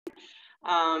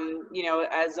You know,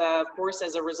 of course,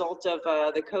 as a result of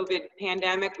the COVID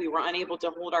pandemic, we were unable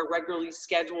to hold our regularly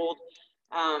scheduled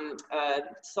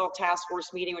SALT task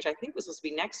force meeting, which I think was supposed to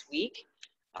be next week.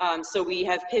 So we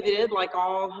have pivoted, like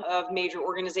all of major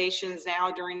organizations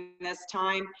now during this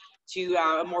time, to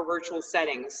a more virtual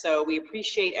setting. So we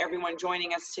appreciate everyone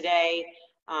joining us today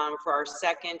for our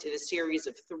second in a series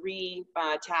of 3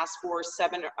 task force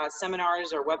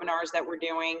seminars or webinars that we're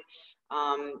doing.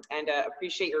 And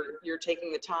appreciate your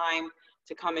taking the time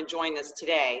to come and join us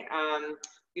today.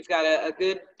 We've got a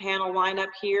good panel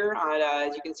lineup here.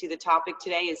 As you can see, the topic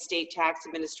today is state tax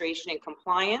administration and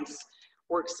compliance.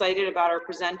 We're excited about our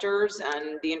presenters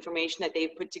and the information that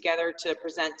they've put together to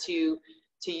present to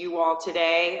you all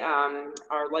today,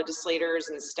 our legislators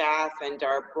and staff and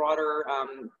our broader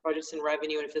budgets and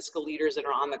revenue and fiscal leaders that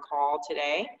are on the call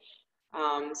today.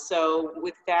 So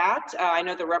with that, I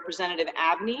know the Representative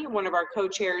Abney, one of our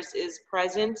co-chairs, is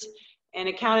present and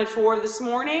accounted for this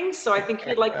morning. So I think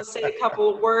he'd like to say a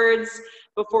couple of words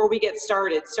before we get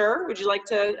started. Sir, would you like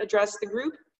to address the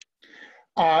group?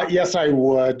 Yes, I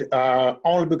would,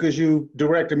 only because you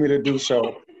directed me to do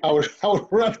so. I would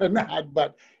rather not,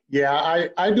 but yeah,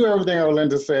 I do everything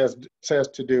Erlinda says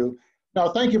to do. Now,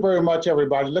 thank you very much,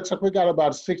 everybody. Looks like we got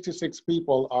about 66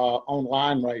 people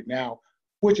online right now,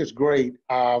 which is great.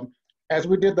 As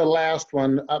we did the last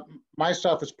one, my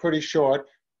stuff is pretty short.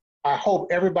 I hope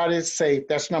everybody is safe.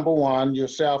 That's number one,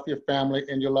 yourself, your family,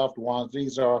 and your loved ones.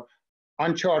 These are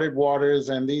uncharted waters,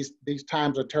 and these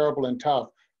times are terrible and tough.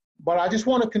 But I just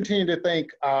want to continue to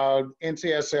thank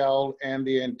NCSL and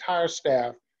the entire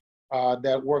staff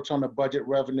that works on the budget,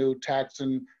 revenue, tax,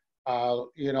 and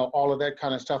you know, all of that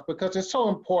kind of stuff, because it's so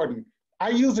important. I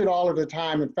use it all of the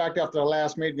time. In fact, after the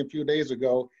last meeting a few days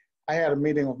ago, I had a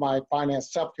meeting with my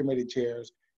finance subcommittee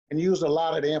chairs and used a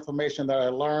lot of the information that I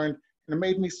learned, and it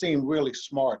made me seem really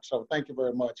smart. So thank you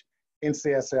very much,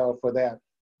 NCSL, for that.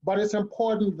 But it's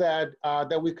important that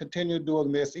that we continue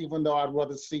doing this, even though I'd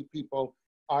rather see people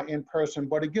in person.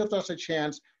 But it gives us a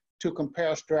chance to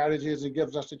compare strategies. It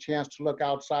gives us a chance to look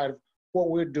outside of what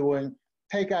we're doing,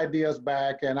 take ideas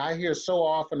back. And I hear so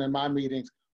often in my meetings,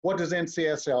 what does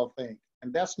NCSL think?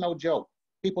 And that's no joke.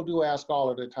 People do ask all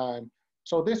of the time.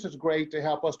 So this is great to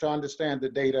help us to understand the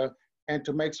data and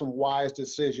to make some wise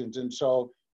decisions. And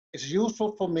so it's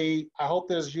useful for me. I hope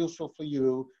that it's useful for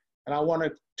you. And I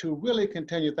wanted to really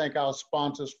continue to thank our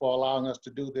sponsors for allowing us to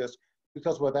do this,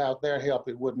 because without their help,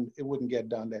 it wouldn't get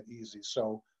done that easy.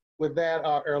 So with that,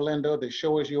 Erlinda, the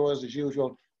show is yours as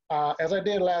usual. As I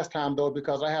did last time, though,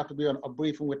 because I have to be on a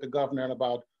briefing with the governor in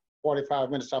about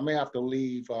 45 minutes, I may have to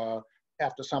leave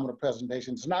after some of the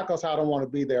presentations. It's not because I don't want to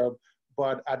be there,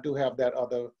 but I do have that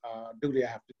other duty I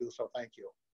have to do, so thank you.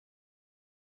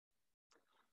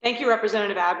 Thank you,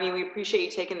 Representative Abney. We appreciate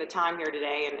you taking the time here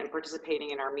today and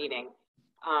participating in our meeting.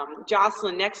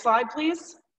 Jocelyn, next slide,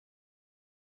 please.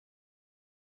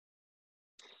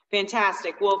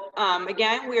 Fantastic. Well,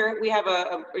 again, we have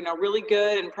a really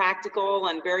good and practical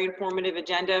and very informative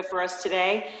agenda for us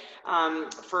today.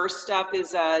 First up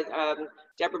is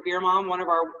Deborah Bierman, one of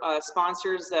our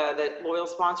sponsors, loyal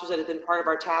sponsors that have been part of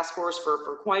our task force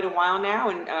for quite a while now,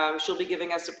 and she'll be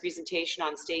giving us a presentation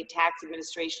on state tax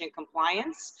administration and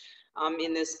compliance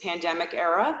in this pandemic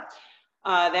era.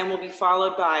 Then we'll be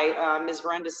followed by Ms.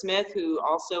 Verenda Smith, who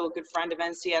also a good friend of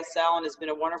NCSL and has been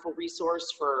a wonderful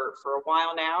resource for a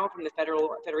while now from the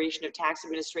Federation of Tax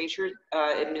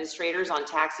Administrators on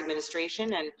tax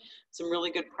administration, and some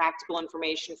really good practical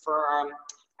information for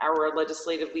our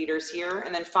legislative leaders here.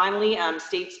 And then finally,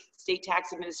 state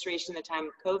tax administration in the time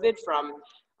of COVID from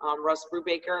Russ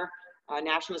Brubaker,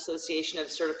 National Association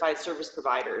of Certified Service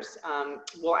Providers.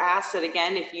 We'll ask that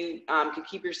again, if you could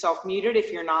keep yourself muted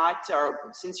if you're not,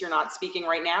 or since you're not speaking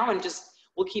right now, and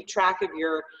we'll keep track of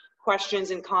your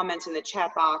questions and comments in the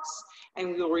chat box,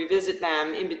 and we'll revisit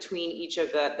them in between each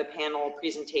of the panel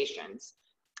presentations.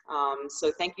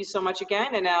 So thank you so much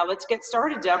again, and let's get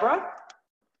started, Deborah.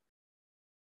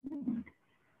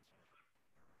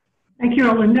 Thank you,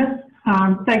 Erlinda.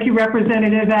 Thank you,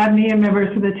 Representative Abney and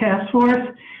members of the task force.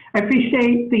 I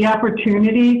appreciate the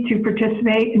opportunity to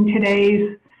participate in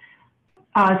today's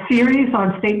series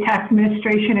on state tax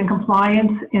administration and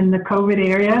compliance in the COVID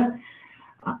area.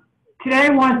 Today I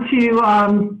want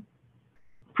to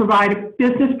provide a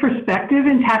business perspective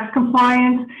in tax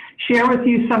compliance, share with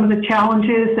you some of the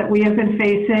challenges that we have been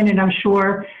facing, and I'm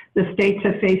sure the states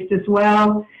have faced as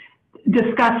well,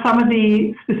 discuss some of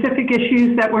the specific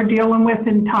issues that we're dealing with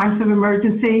in times of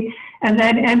emergency, and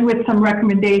then end with some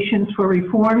recommendations for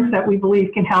reforms that we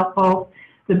believe can help both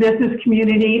the business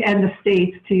community and the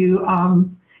states to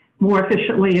more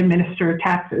efficiently administer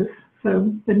taxes.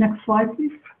 So the next slide,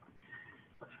 please.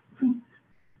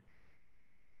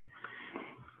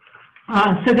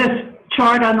 So this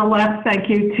chart on the left, thank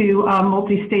you to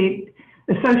Multi-State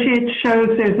Associates, shows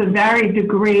there's a varied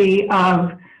degree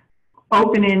of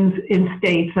openings in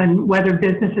states and whether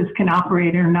businesses can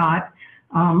operate or not.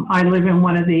 I live in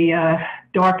one of the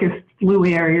darkest blue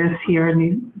areas here in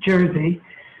New Jersey.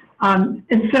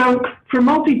 And so for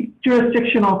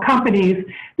multi-jurisdictional companies,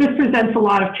 this presents a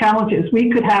lot of challenges.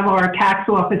 We could have our tax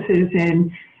offices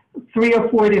in 3 or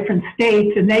 4 different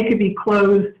states and they could be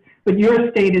closed, but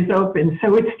your state is open.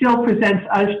 So it still presents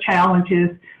us challenges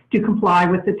to comply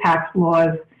with the tax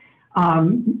laws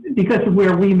because of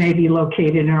where we may be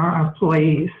located and our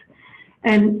employees.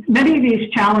 And many of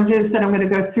these challenges that I'm going to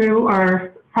go through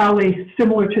are probably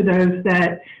similar to those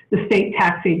that the state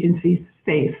tax agencies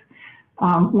face.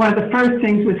 One of the first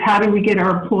things was how do we get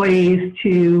our employees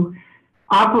to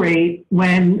operate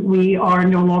when we are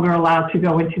no longer allowed to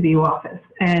go into the office?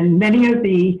 And many of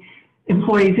the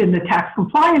employees in the tax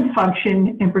compliance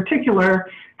function in particular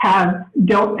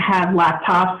don't have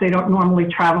laptops. They don't normally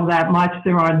travel that much.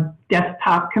 They're on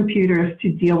desktop computers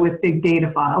to deal with big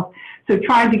data files. So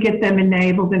trying to get them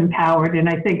enabled and empowered. And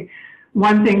I think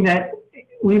one thing that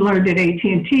we learned at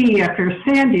AT&T after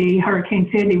Sandy, Hurricane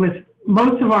Sandy, was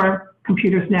most of our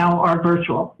computers now are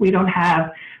virtual. We don't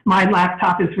have, my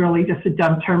laptop is really just a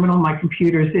dumb terminal. My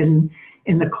computer's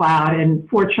in the cloud. And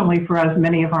fortunately for us,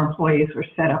 many of our employees are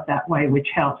set up that way, which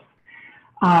helps.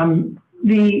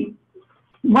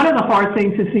 One of the hard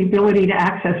things is the ability to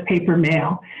access paper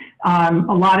mail. A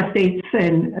lot of states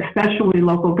and especially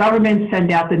local governments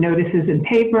send out the notices in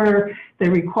paper. They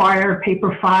require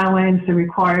paper filings. They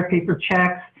require paper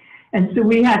checks. And so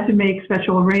we had to make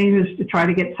special arrangements to try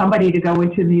to get somebody to go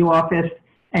into the office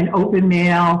and open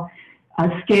mail,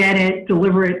 scan it,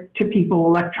 deliver it to people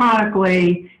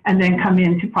electronically, and then come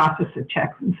in to process the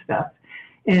checks and stuff.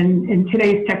 In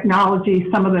today's technology,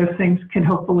 some of those things can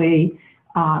hopefully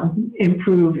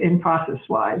improve in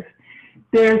process-wise.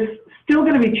 There's still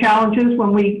going to be challenges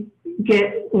when we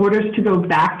get orders to go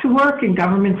back to work and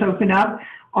governments open up.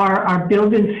 Are our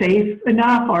buildings safe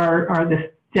enough? Are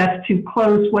the desks too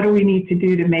close? What do we need to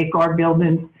do to make our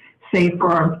buildings safe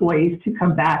for our employees to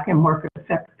come back and work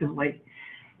effectively?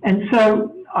 And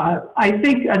so I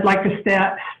think I'd like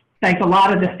to thank a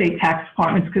lot of the state tax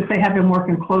departments because they have been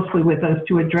working closely with us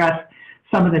to address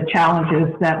some of the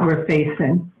challenges that we're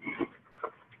facing.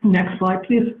 Next slide,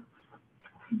 please.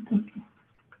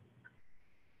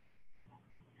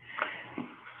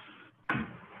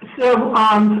 So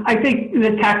I think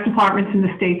the tax departments in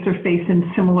the states are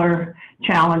facing similar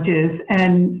challenges,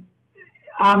 and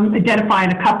I'm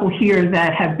identifying a couple here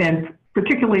that have been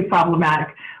particularly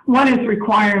problematic. One is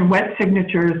requiring wet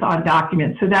signatures on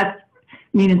documents. So that's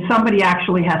meaning somebody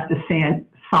actually has to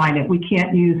sign it. We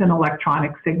can't use an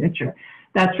electronic signature.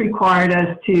 That's required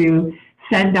us to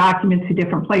send documents to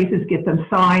different places, get them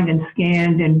signed and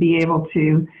scanned, and be able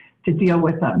to deal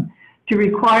with them. To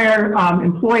require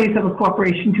employees of a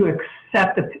corporation to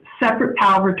accept a separate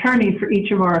power of attorney for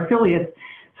each of our affiliates.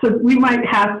 So we might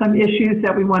have some issues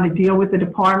that we want to deal with the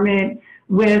department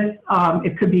with.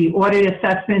 It could be audit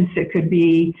assessments. It could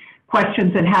be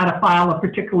questions on how to file a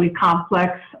particularly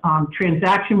complex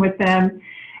transaction with them.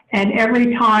 And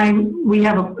every time we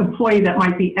have an employee that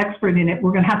might be expert in it,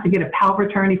 we're going to have to get a power of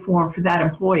attorney form for that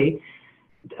employee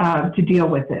to deal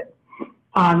with it.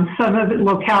 Some of the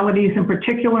localities in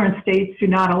particular and states do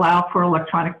not allow for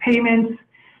electronic payments.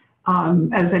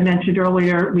 As I mentioned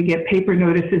earlier, we get paper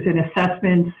notices and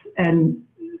assessments, and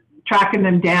tracking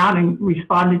them down and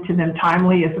responding to them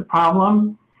timely is a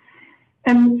problem.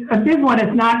 And a big one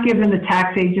is not giving the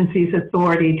tax agencies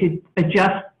authority to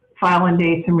adjust filing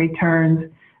dates and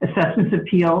returns, assessments,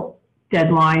 appeal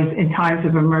deadlines in times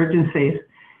of emergencies.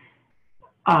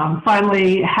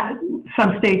 Finally,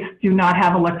 some states do not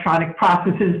have electronic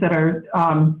processes that are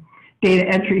data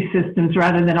entry systems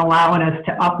rather than allowing us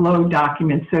to upload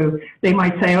documents. So they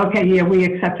might say, okay, yeah, we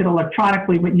accept it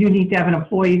electronically, but you need to have an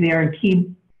employee there and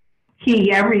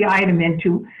key every item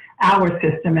into our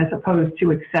system as opposed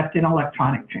to accepting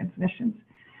electronic transmissions.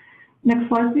 Next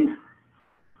slide, please.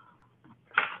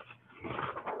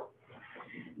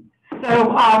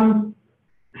 So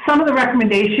some of the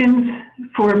recommendations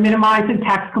for minimizing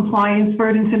tax compliance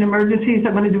burdens and emergencies,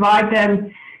 I'm going to divide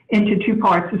them into 2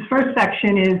 parts. This first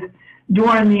section is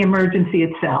during the emergency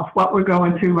itself, what we're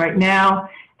going through right now.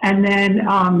 And then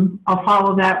I'll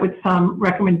follow that with some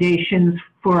recommendations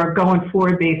for a going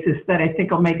forward basis that I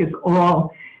think will make us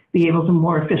all be able to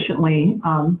more efficiently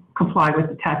comply with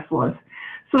the tax laws.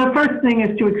 So the first thing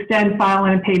is to extend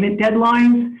filing and payment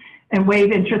deadlines and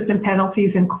waive interest and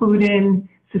penalties, including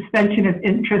suspension of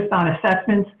interest on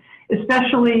assessments,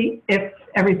 especially if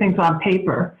everything's on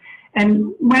paper.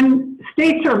 And when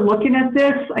states are looking at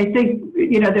this, I think,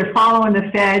 they're following the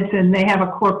feds, and they have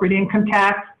a corporate income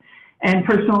tax and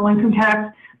personal income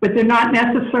tax, but they're not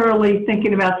necessarily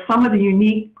thinking about some of the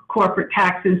unique corporate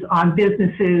taxes on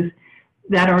businesses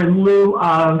that are in lieu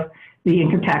of the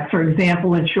income tax. For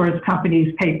example, insurance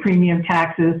companies pay premium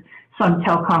taxes. Some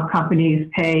telecom companies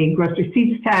pay gross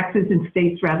receipts taxes in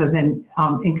states rather than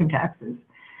income taxes.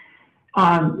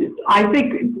 I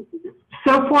think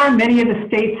so far many of the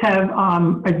states have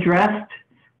addressed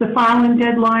the filing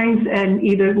deadlines, and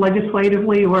either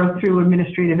legislatively or through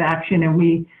administrative action, and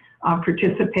we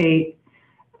participate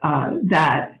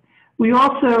that. We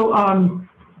also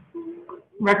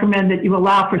recommend that you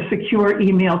allow for secure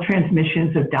email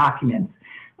transmissions of documents.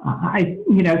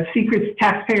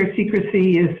 Taxpayer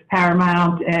secrecy is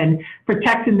paramount, and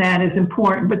protecting that is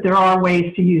important, but there are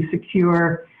ways to use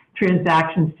secure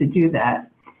transactions to do that.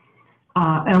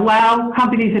 And allow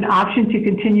companies an option to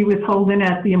continue withholding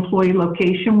at the employee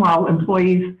location while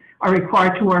employees are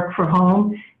required to work from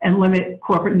home, and limit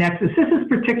corporate nexus. This is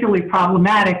particularly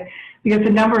problematic because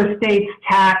a number of states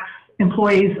tax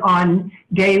employees on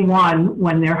day one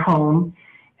when they're home,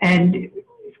 and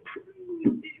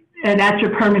at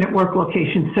your permanent work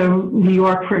location. So New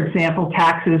York, for example,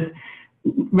 taxes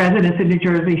residents in New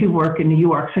Jersey who work in New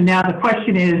York. So now the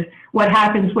question is, what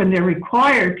happens when they're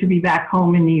required to be back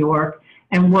home in New York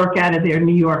and work out of their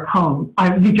New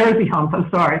Jersey homes, I'm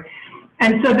sorry.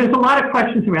 And so there's a lot of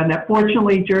questions around that.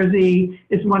 Fortunately, Jersey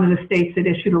is one of the states that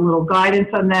issued a little guidance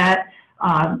on that.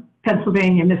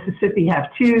 Pennsylvania and Mississippi have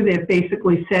too. They've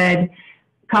basically said,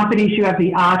 companies, you have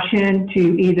the option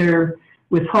to either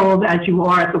withhold as you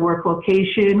are at the work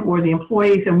location or the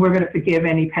employees, and we're going to forgive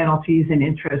any penalties and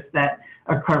interest that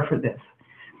occur for this.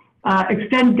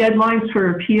 Extend deadlines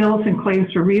for appeals and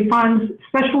claims for refunds,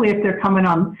 especially if they're coming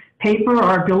on paper.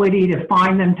 Our ability to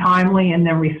find them timely and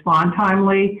then respond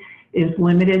timely is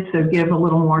limited, so give a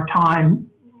little more time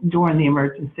during the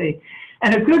emergency.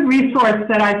 And a good resource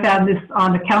that I found this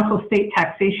on the Council of State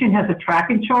Taxation has a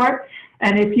tracking chart.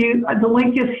 And if you, the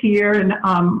link is here, and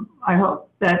I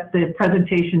hope that the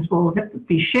presentations will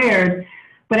be shared.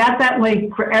 But at that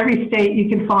link, for every state, you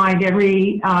can find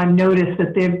every notice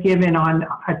that they've given on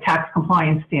a tax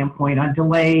compliance standpoint, on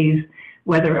delays,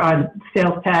 whether on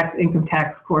sales tax, income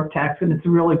tax, corp tax, and it's a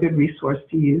really good resource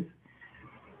to use.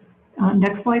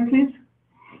 Next slide, please.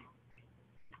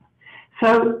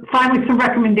 So finally, some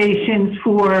recommendations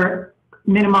for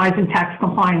minimizing tax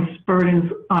compliance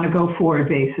burdens on a go-forward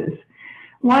basis.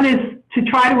 One is to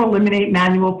try to eliminate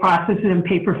manual processes and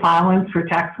paper filings for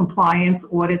tax compliance,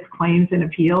 audits, claims, and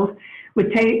appeals.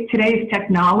 With today's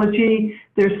technology,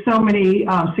 there's so many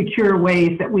secure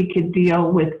ways that we could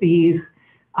deal with these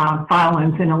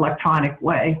filings in an electronic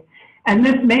way. And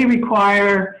this may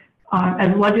require,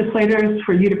 as legislators,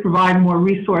 for you to provide more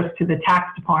resource to the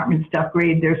tax departments to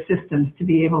upgrade their systems to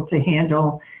be able to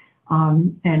handle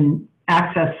and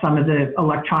access some of the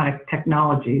electronic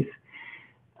technologies.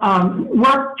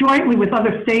 Work jointly with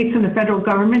other states and the federal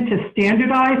government to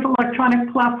standardize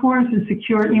electronic platforms and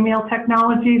secure email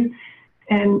technologies.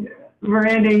 And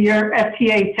Miranda, your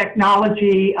FTA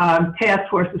technology task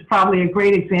force is probably a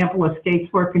great example of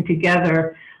states working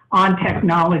together on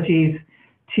technologies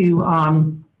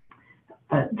to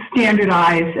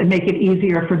standardize and make it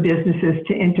easier for businesses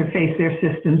to interface their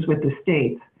systems with the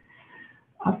states.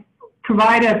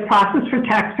 Provide a process for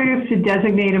taxpayers to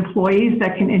designate employees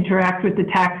that can interact with the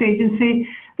tax agency.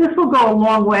 This will go a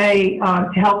long way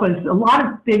to help us. A lot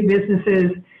of big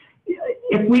businesses,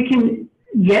 if we can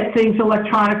get things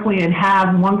electronically and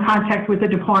have one contact with the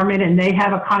department and they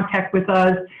have a contact with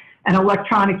us, an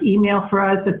electronic email for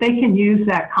us, that they can use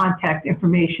that contact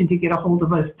information to get a hold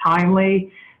of us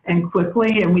timely and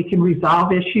quickly, and we can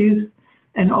resolve issues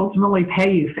and ultimately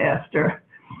pay you faster.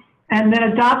 And then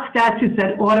adopt statutes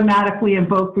that automatically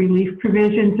invoke relief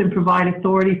provisions and provide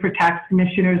authority for tax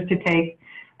commissioners to take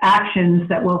actions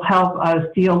that will help us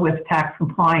deal with tax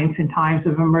compliance in times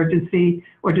of emergency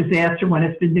or disaster when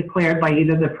it's been declared by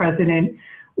either the president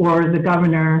or the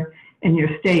governor in your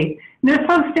state. And there's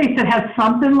some states that have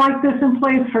something like this in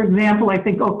place. For example, I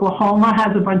think Oklahoma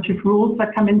has a bunch of rules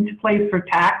that come into place for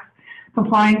tax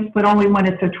compliance, but only when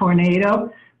it's a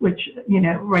tornado, which,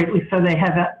 rightly so, they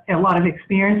have a lot of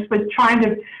experience, but trying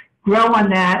to grow on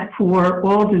that for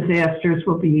all disasters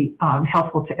will be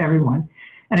helpful to everyone.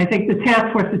 And I think the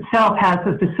task force itself has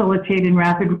a Facilitating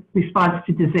Rapid Response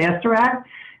to Disaster Act,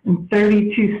 and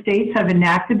 32 states have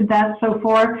enacted that so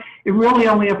far. It really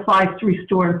only applies to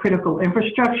restoring critical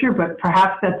infrastructure, but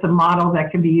perhaps that's a model that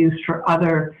can be used for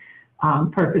other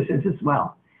purposes as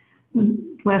well.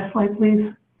 Last slide,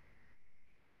 please.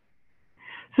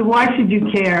 So why should you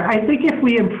care? I think if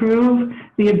we improve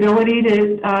the ability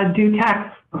to do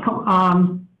tax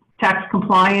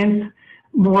compliance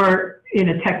more in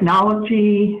a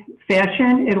technology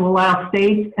fashion, it will allow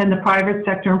state and the private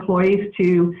sector employees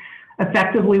to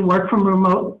effectively work from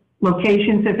remote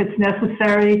locations if it's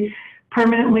necessary,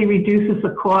 permanently reduces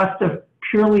the cost of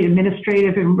purely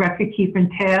administrative and record-keeping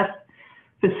tasks,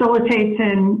 facilitates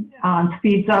and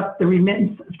speeds up the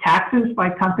remittance of taxes by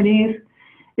companies.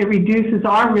 It reduces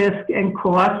our risk and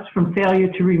costs from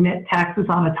failure to remit taxes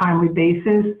on a timely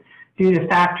basis due to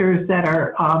factors that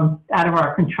are out of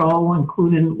our control,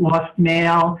 including lost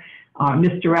mail,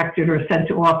 misdirected or sent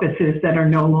to offices that are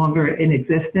no longer in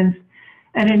existence,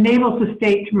 and enables the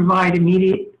state to provide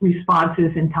immediate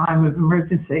responses in time of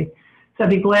emergency. So I'd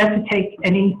be glad to take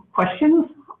any questions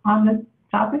on the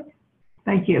topic.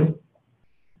 Thank you.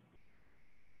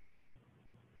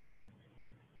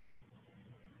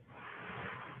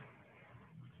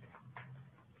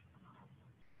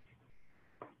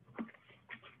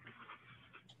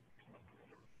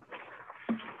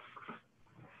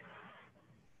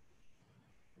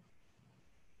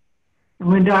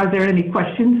 Linda, are there any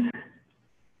questions?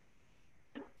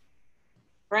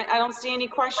 Right, I don't see any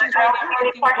questions right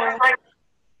now.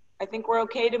 I think we're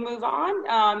okay to move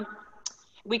on.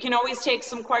 We can always take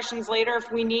some questions later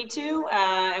if we need to,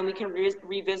 and we can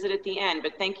revisit at the end.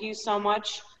 But thank you so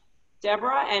much,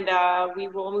 Deborah, and we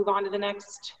will move on to the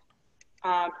next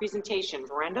presentation.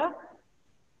 Brenda?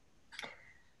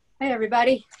 Hi,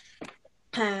 everybody.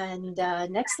 And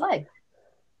next slide.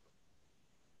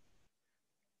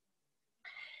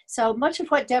 So much of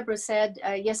what Deborah said,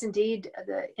 yes, indeed,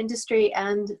 the industry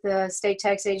and the state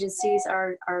tax agencies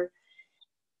are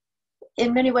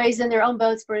in many ways in their own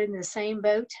boats, but in the same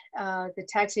boat. The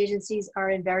tax agencies are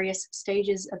in various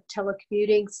stages of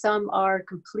telecommuting. Some are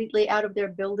completely out of their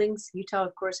buildings. Utah,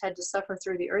 of course, had to suffer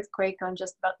through the earthquake on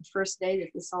just about the first day that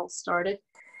this all started,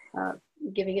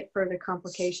 giving it further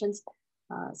complications.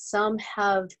 Some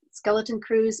have skeleton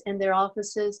crews in their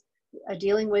offices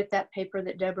dealing with that paper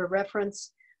that Deborah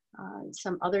referenced.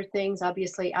 Some other things,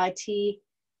 obviously IT, you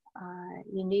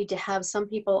need to have some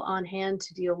people on hand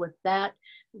to deal with that.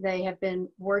 They have been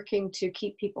working to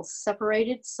keep people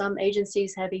separated. Some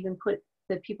agencies have even put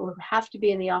the people who have to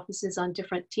be in the offices on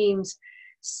different teams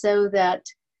so that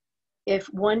if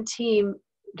one team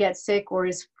gets sick or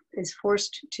is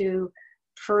forced to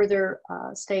further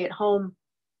stay at home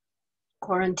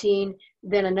quarantine,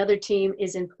 then another team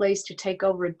is in place to take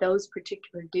over those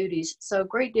particular duties. So a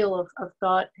great deal of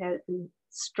thought and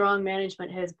strong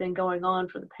management has been going on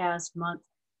for the past month.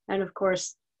 And of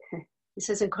course, this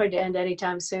isn't going to end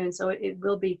anytime soon, so it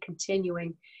will be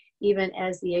continuing even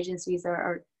as the agencies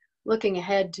are looking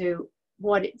ahead to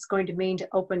what it's going to mean to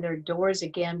open their doors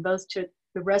again, both to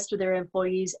the rest of their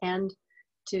employees and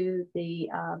to the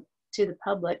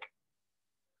public.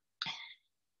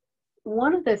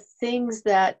 One of the things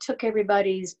that took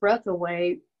everybody's breath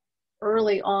away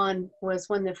early on was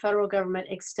when the federal government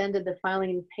extended the filing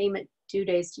and payment due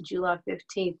dates to July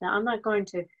 15th. Now, I'm not going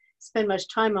to spend much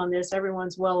time on this.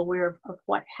 Everyone's well aware of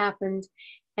what happened.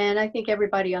 And I think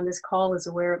everybody on this call is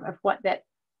aware of what that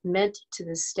meant to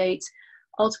the states.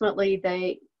 Ultimately,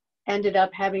 they ended up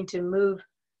having to move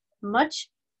a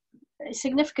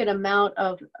significant amount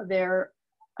of their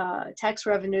tax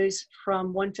revenues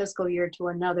from one fiscal year to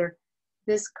another.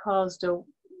 This caused a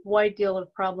wide deal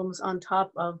of problems on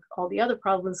top of all the other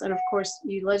problems. And of course,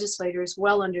 you legislators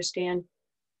well understand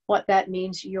what that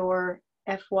means. Your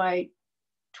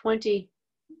FY20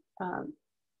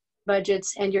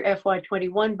 budgets and your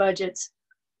FY21 budgets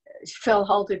fell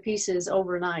all to pieces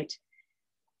overnight.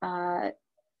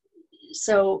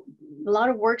 So a lot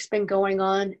of work's been going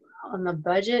on the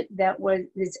budget that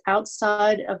is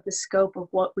outside of the scope of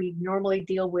what we normally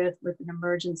deal with an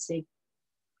emergency.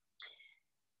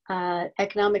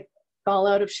 Economic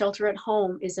fallout of shelter at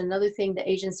home is another thing the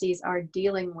agencies are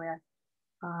dealing with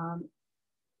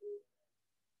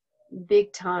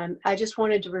big time. I just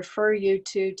wanted to refer you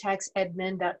to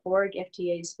taxadmin.org,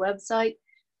 FTA's website.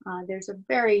 There's a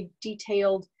very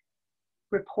detailed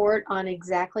report on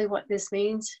exactly what this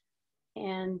means,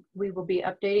 and we will be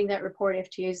updating that report.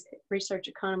 FTA's research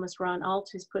economist Ron Alt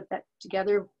has put that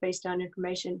together based on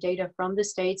information data from the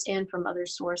states and from other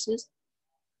sources.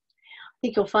 I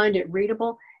think you'll find it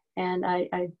readable, and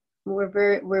we're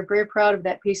very proud of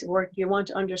that piece of work. You want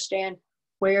to understand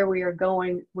where we are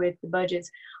going with the budgets.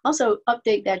 Also,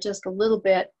 update that just a little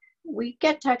bit. We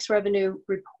get tax revenue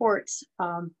reports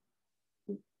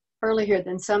earlier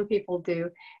than some people do,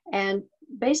 and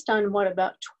based on what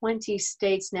about 20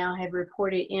 states now have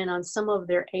reported in on some of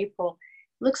their April,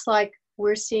 looks like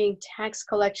we're seeing tax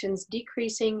collections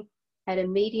decreasing at a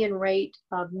median rate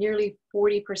of nearly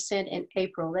 40% in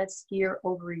April. That's year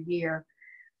over year.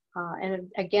 And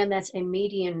again, that's a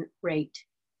median rate.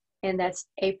 And that's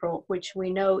April, which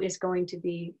we know is going to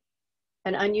be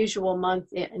an unusual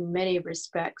month in many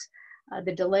respects.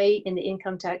 The delay in the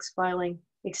income tax filing,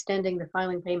 extending the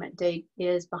filing payment date,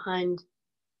 is behind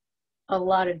a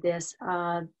lot of this.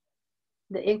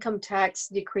 The income tax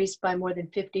decreased by more than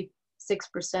 56%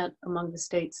 among the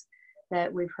states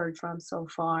that we've heard from so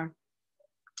far.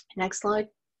 Next slide.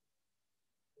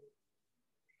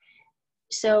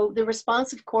 So the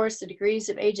response, of course, the degrees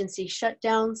of agency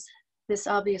shutdowns, this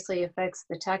obviously affects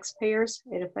the taxpayers.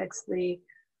 It affects the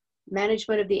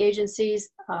management of the agencies.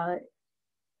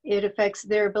 It affects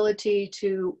their ability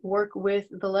to work with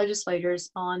the legislators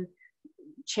on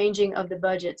changing of the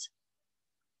budgets.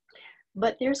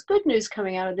 But there's good news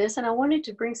coming out of this, and I wanted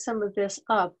to bring some of this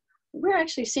up. We're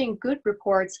actually seeing good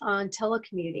reports on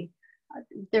telecommuting.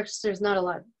 There's not a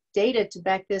lot of data to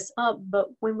back this up, but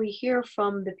when we hear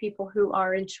from the people who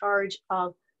are in charge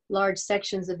of large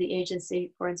sections of the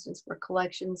agency, for instance, for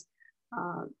collections,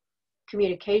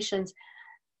 communications,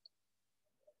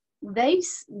 they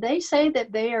say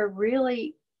that they are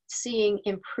really seeing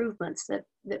improvements,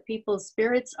 that people's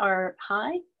spirits are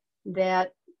high,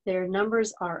 that their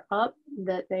numbers are up,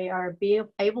 that they are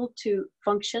able to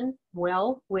function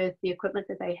well with the equipment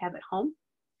that they have at home,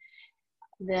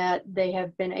 that they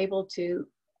have been able to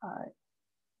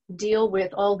deal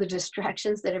with all the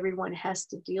distractions that everyone has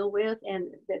to deal with,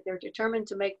 and that they're determined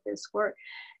to make this work.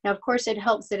 Now, of course, it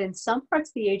helps that in some parts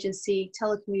of the agency,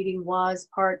 telecommuting was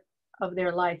part of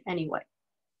their life anyway.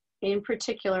 In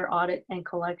particular, audit and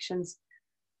collections.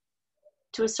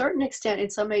 To a certain extent, in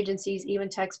some agencies, even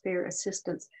taxpayer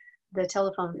assistance, the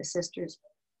telephone assisters,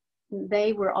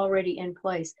 they were already in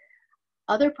place.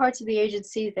 Other parts of the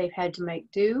agency, they've had to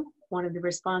make do. One of the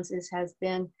responses has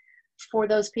been for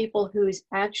those people whose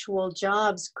actual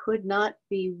jobs could not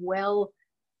be well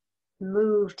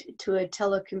moved to a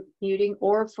telecommuting,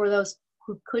 or for those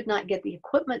who could not get the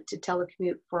equipment to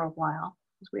telecommute for a while.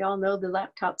 As we all know, the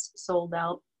laptops sold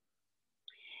out.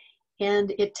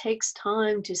 And it takes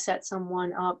time to set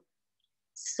someone up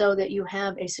so that you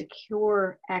have a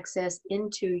secure access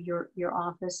into your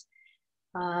office.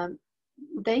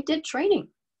 They did training.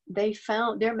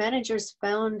 Their managers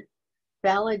found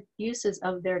valid uses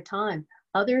of their time.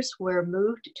 Others were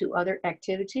moved to other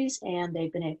activities, and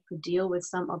they've been able to deal with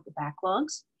some of the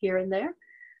backlogs here and there.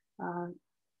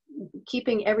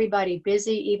 Keeping everybody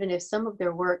busy, even if some of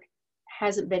their work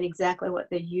hasn't been exactly what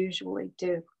they usually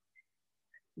do.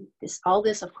 All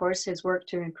this, of course, has worked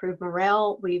to improve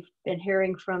morale. We've been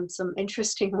hearing from some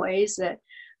interesting ways that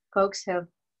folks have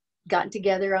gotten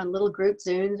together on little group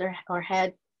Zooms or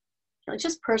had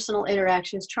just personal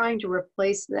interactions, trying to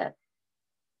replace the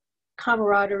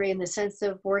camaraderie and the sense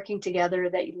of working together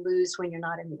that you lose when you're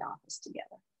not in the office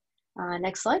together.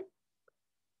 Next slide.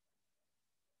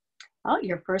 Oh,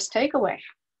 your first takeaway.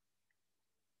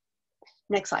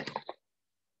 Next slide.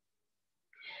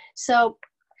 So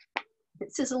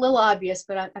this is a little obvious,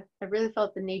 but I really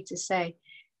felt the need to say,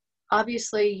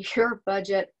 obviously your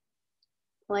budget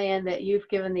plan that you've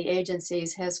given the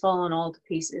agencies has fallen all to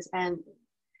pieces, and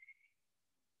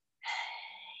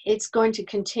it's going to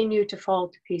continue to fall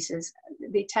to pieces.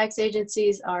 The tax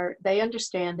agencies they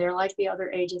understand, they're like the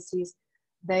other agencies.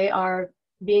 They are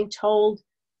being told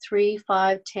 3,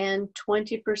 5, 10,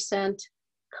 20%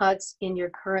 cuts in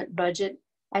your current budget.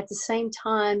 At the same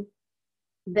time,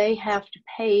 they have to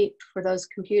pay for those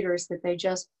computers that they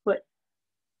just put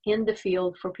in the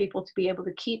field for people to be able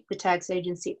to keep the tax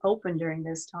agency open during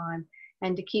this time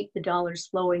and to keep the dollars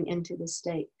flowing into the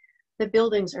state. The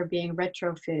buildings are being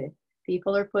retrofitted.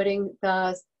 People are putting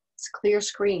the clear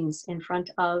screens in front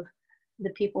of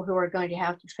the people who are going to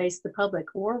have to face the public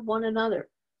or one another.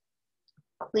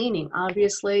 Cleaning,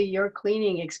 obviously your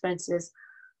cleaning expenses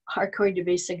are going to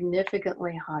be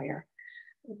significantly higher.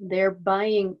 They're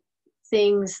buying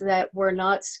things that were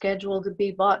not scheduled to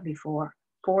be bought before.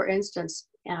 For instance,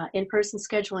 in-person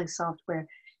scheduling software.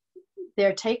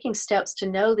 They're taking steps to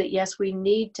know that, yes, we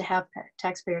need to have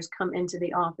taxpayers come into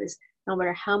the office, no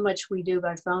matter how much we do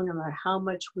by phone, no matter how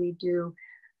much we do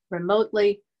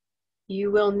remotely.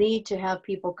 You will need to have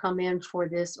people come in for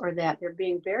this or that. They're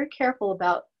being very careful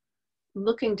about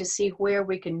looking to see where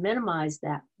we can minimize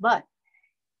that. But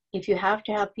if you have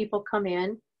to have people come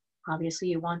in, obviously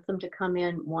you want them to come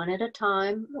in one at a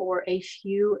time or a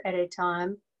few at a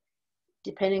time.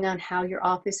 Depending on how your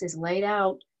office is laid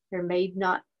out, there may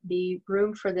not be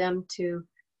room for them to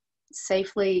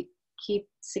safely keep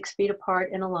 6 feet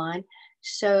apart in a line.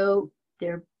 So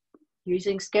they're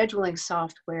using scheduling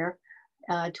software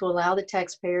to allow the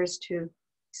taxpayers to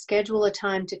schedule a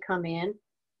time to come in.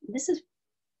 This is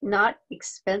not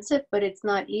expensive, but it's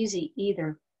not easy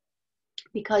either,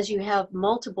 because you have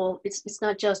multiple, it's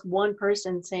not just one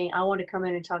person saying, I want to come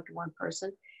in and talk to one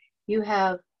person. You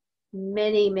have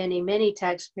many, many, many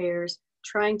taxpayers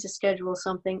trying to schedule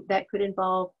something that could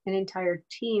involve an entire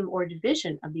team or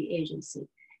division of the agency.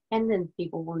 And then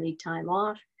people will need time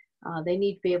off. They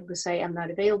need to be able to say, I'm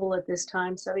not available at this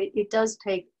time. So it does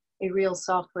take a real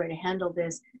software to handle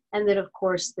this. And then of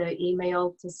course the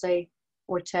email to say,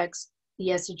 or text,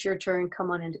 yes, it's your turn, come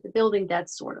on into the building, that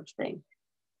sort of thing.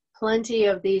 Plenty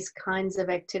of these kinds of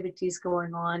activities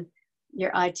going on.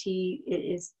 Your IT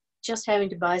is just having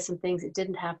to buy some things it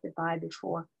didn't have to buy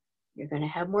before. You're going to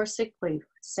have more sick leave.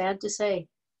 Sad to say.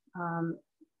 A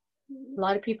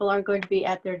lot of people aren't going to be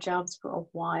at their jobs for a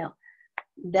while.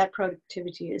 That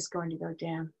productivity is going to go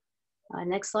down.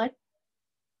 Next slide.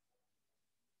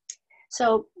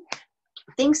 So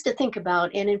things to think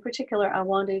about, and in particular, I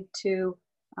wanted to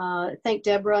thank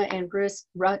Deborah and Bruce.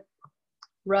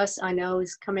 Russ, I know,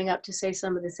 is coming up to say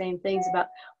some of the same things about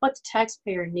what the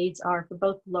taxpayer needs are for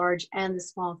both large and the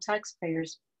small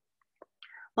taxpayers.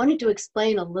 I wanted to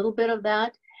explain a little bit of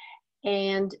that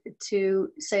and to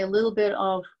say a little bit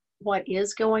of what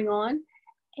is going on,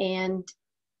 and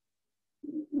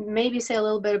maybe say a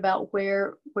little bit about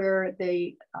where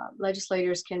the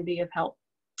legislators can be of help.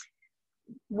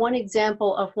 One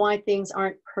example of why things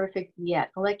aren't perfect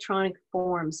yet, electronic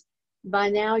forms. By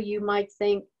now you might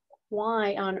think,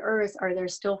 why on earth are there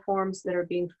still forms that are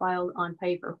being filed on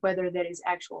paper, whether that is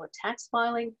actual tax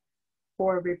filing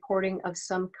or reporting of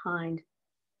some kind?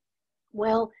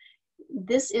 Well,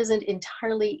 this isn't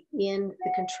entirely in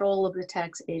the control of the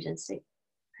tax agency.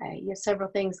 Okay, you have several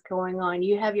things going on.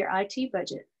 You have your IT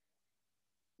budget.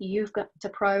 You've got to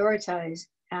prioritize,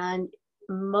 and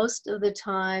most of the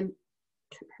time,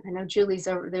 I know Julie's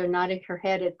over there nodding her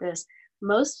head at this,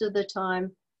 most of the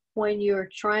time when you're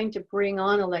trying to bring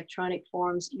on electronic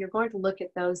forms, you're going to look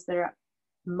at those that are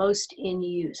most in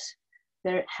use,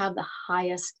 that have the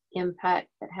highest impact,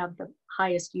 that have the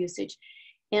highest usage.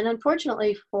 And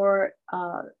unfortunately for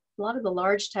a lot of the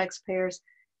large taxpayers,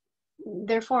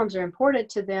 their forms are important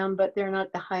to them, but they're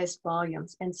not the highest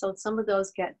volumes. And so some of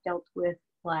those get dealt with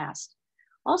last.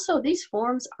 Also, these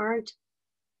forms aren't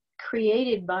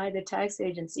created by the tax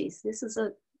agencies. This is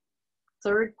a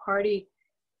third-party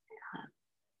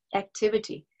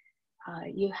activity.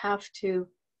 You have to,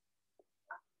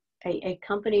 a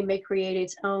company may create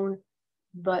its own,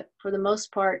 but for the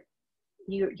most part,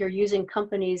 you're using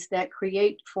companies that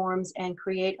create forms and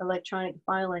create electronic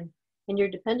filing, and you're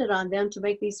dependent on them to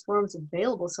make these forms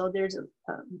available. So there's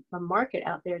a market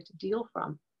out there to deal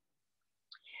from.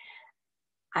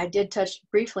 I did touch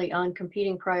briefly on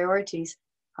competing priorities.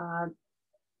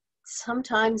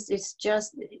 Sometimes it's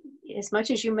just, as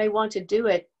much as you may want to do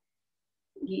it,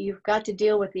 you've got to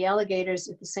deal with the alligators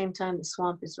at the same time the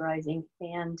swamp is rising.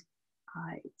 And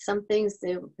some things,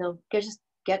 they'll just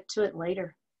get to it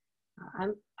later. I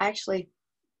actually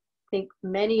think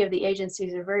many of the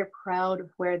agencies are very proud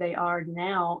of where they are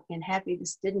now and happy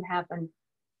this didn't happen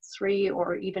 3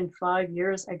 or even 5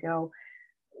 years ago,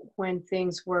 when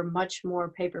things were much more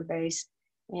paper-based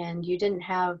and you didn't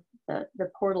have the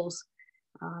portals.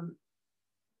 On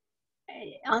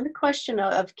the question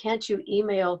of can't you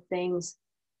email things,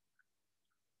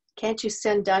 can't you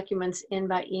send documents in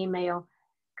by email,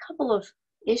 a couple of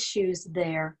issues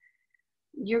there.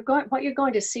 What you're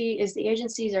going to see is the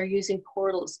agencies are using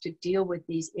portals to deal with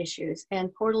these issues.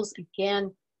 And portals,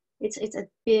 again, it's a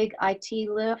big IT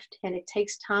lift, and it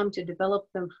takes time to develop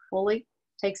them fully. It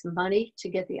takes money to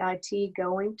get the IT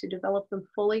going to develop them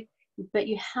fully. But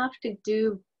you have to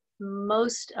do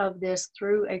most of this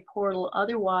through a portal.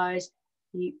 Otherwise,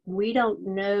 we don't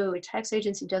know, a tax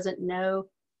agency doesn't know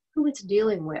who it's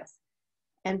dealing with.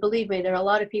 And believe me, there are a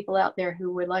lot of people out there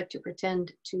who would like to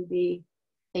pretend to be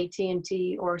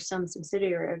AT&T or some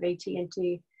subsidiary of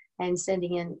AT&T and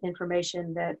sending in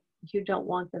information that you don't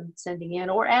want them sending in,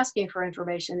 or asking for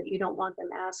information that you don't want them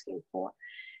asking for.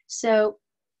 So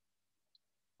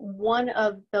one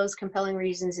of those compelling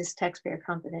reasons is taxpayer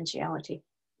confidentiality.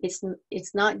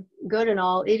 It's not good and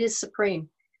all, it is supreme.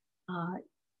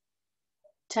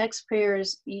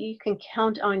 Taxpayers, you can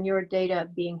count on your data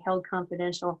being held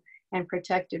confidential and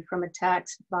protected from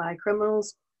attacks by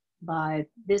criminals, by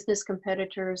business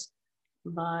competitors,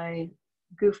 by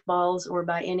goofballs, or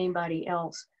by anybody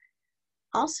else.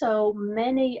 Also,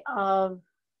 many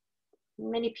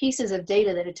pieces of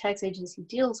data that a tax agency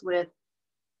deals with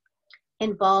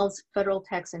involves federal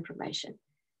tax information.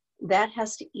 That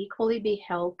has to equally be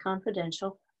held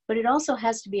confidential, but it also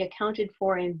has to be accounted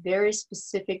for in very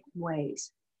specific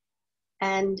ways.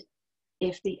 And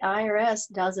if the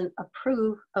IRS doesn't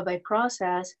approve of a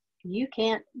process, you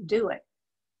can't do it.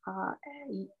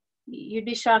 You'd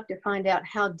be shocked to find out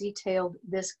how detailed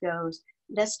this goes.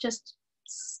 That's just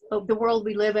the world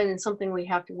we live in and something we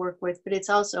have to work with, but it's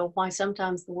also why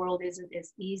sometimes the world isn't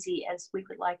as easy as we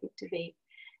would like it to be.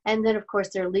 And then, of course,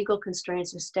 there are legal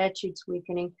constraints or statutes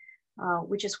weakening,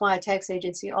 which is why a tax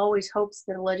agency always hopes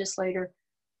that a legislator,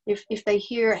 if they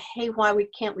hear, hey, why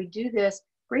can't we do this,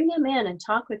 bring them in and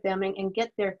talk with them and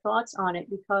get their thoughts on it,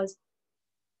 because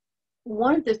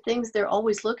one of the things they're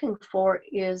always looking for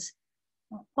is,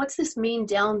 what's this mean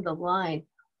down the line?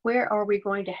 Where are we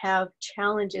going to have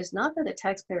challenges, not for the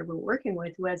taxpayer we're working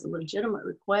with who has a legitimate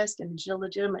request and a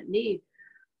legitimate need,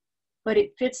 but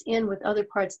it fits in with other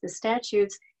parts of the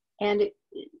statutes, and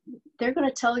they're going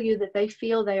to tell you that they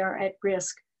feel they are at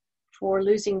risk for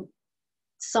losing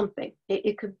something.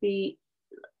 It could be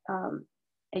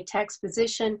a tax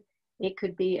position, it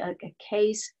could be a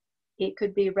case, it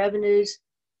could be revenues.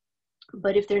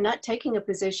 But if they're not taking a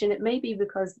position, it may be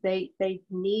because they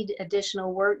need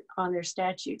additional work on their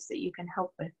statutes that you can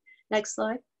help with. Next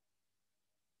slide.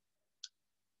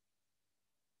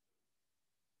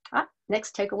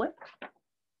 Next takeaway.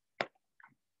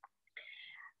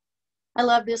 I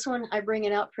love this one. I bring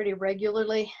it out pretty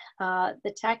regularly.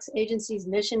 The tax agency's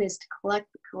mission is to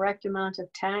collect the correct amount of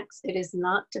tax. It is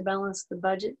not to balance the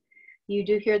budget. You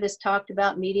do hear this talked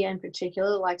about. Media in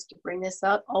particular likes to bring this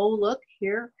up. Oh, look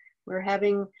here. We're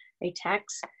having a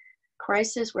tax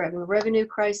crisis. We're having a revenue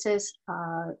crisis.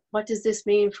 What does this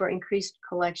mean for increased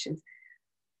collections?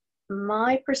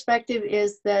 My perspective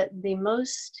is that the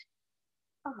most,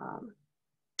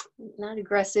 not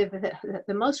aggressive,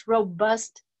 the most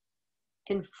robust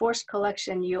enforced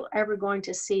collection you're ever going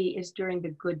to see is during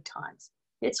the good times.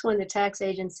 It's when the tax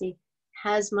agency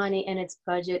has money in its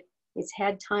budget. It's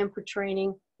had time for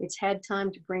training. It's had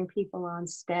time to bring people on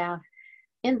staff.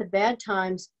 In the bad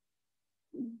times,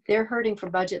 they're hurting for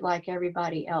budget like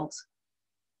everybody else.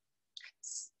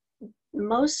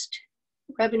 Most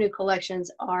revenue collections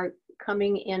are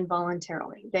coming in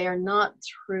voluntarily. They are not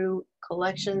through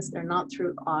collections, they're not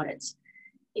through audits.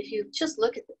 If you just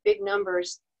look at the big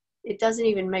numbers, it doesn't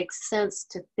even make sense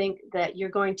to think that you're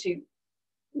going to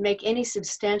make any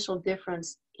substantial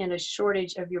difference in a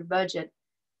shortage of your budget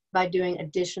by doing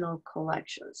additional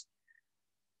collections.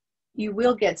 You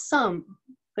will get some,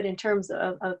 but in terms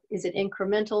of is it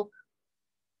incremental?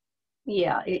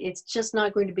 Yeah, it's just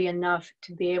not going to be enough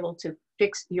to be able to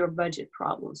fix your budget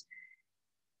problems.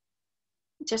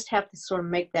 Just have to sort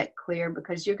of make that clear,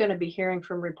 because you're going to be hearing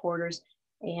from reporters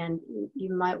and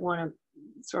you might want to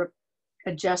sort of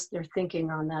adjust their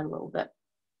thinking on that a little bit.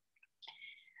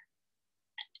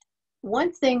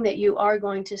 One thing that you are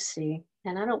going to see,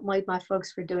 and I don't blame my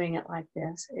folks for doing it like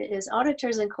this, is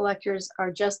auditors and collectors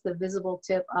are just the visible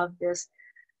tip of this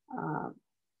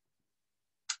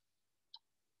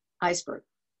iceberg.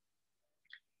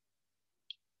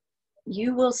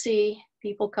 You will see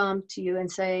people come to you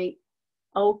and say,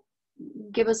 oh,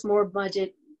 give us more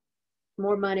budget,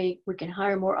 more money, we can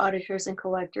hire more auditors and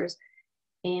collectors,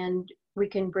 and we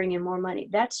can bring in more money.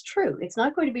 That's true. It's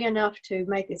not going to be enough to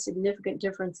make a significant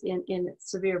difference in a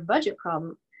severe budget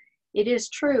problem. It is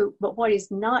true, but what is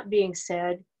not being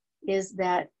said is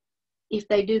that if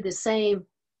they do the same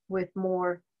with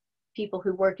more people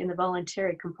who work in the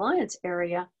voluntary compliance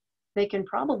area, they can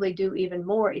probably do even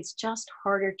more. It's just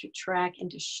harder to track and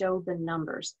to show the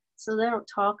numbers. So they don't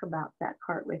talk about that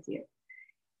part with you.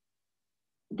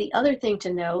 The other thing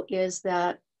to know is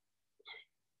that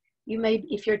you may,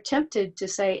 if you're tempted to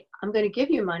say, I'm going to give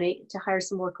you money to hire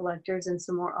some more collectors and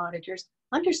some more auditors,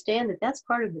 understand that that's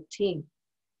part of the team.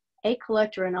 A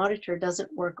collector and auditor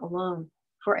doesn't work alone.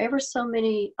 For ever so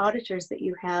many auditors that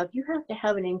you have to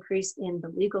have an increase in the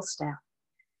legal staff.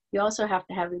 You also have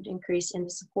to have an increase in the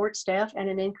support staff and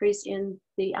an increase in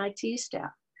the IT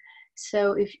staff.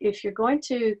 So if you're going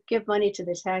to give money to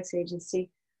the tax agency,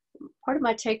 part of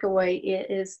my takeaway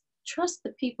is trust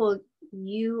the people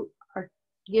you are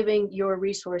giving your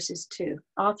resources to,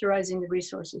 authorizing the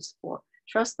resources for.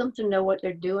 Trust them to know what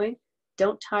they're doing.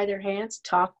 Don't tie their hands.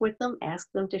 Talk with them.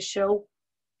 Ask them to show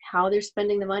how they're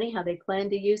spending the money, how they plan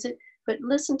to use it. But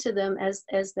listen to them as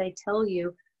they tell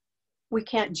you, we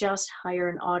can't just hire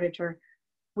an auditor.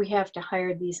 We have to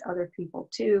hire these other people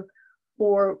too.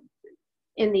 Or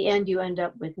in the end, you end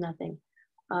up with nothing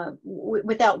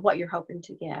without what you're hoping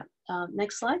to get.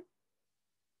 Next slide.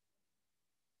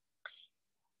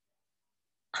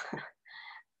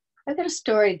 I've got a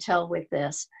story to tell with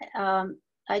this.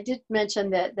 I did mention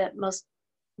that most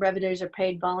revenues are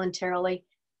paid voluntarily.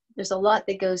 There's a lot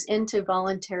that goes into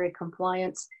voluntary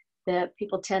compliance that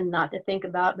people tend not to think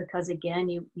about because, again,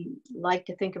 you like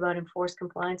to think about enforced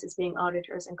compliance as being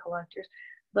auditors and collectors.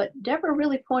 But Deborah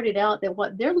really pointed out that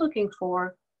what they're looking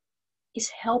for is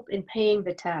help in paying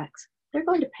the tax. They're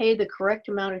going to pay the correct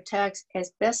amount of tax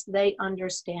as best they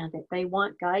understand it. They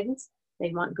want guidance.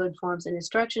 They want good forms and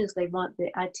instructions. They want the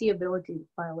IT ability to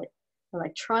file it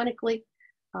electronically.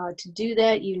 To do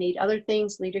that, you need other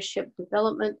things, leadership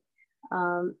development.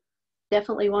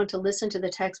 Definitely want to listen to the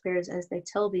taxpayers as they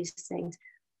tell these things.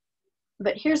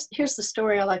 But here's the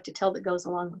story I like to tell that goes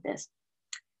along with this.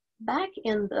 Back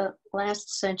in the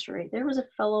last century, there was a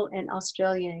fellow in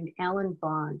Australia named Alan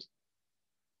Bond.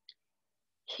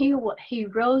 He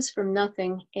rose from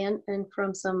nothing and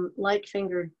from some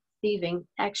light-fingered thieving,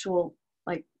 actual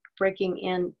like breaking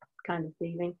in kind of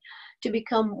thieving, to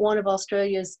become one of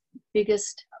Australia's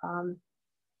biggest,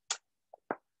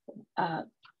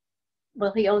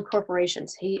 well, he owned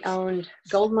corporations. He owned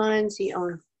gold mines, he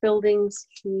owned buildings,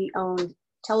 he owned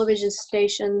television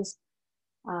stations,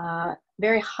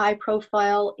 very high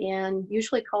profile and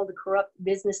usually called the corrupt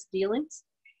business dealings.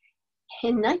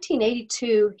 In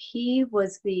 1982, he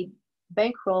was the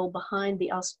bankroll behind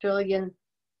the Australian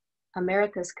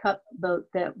America's Cup boat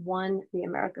that won the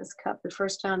America's Cup the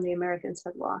first time the Americans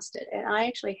had lost it. And I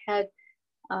actually had,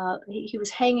 he was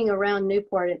hanging around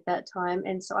Newport at that time,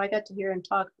 and so I got to hear him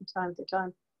talk from time to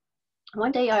time.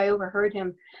 One day I overheard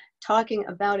him talking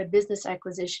about a business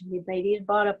acquisition he'd made. He had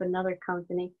bought up another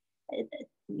company.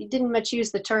 He didn't much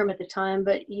use the term at the time,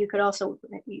 but you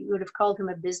would have called him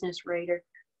a business raider.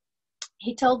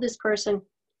 He told this person,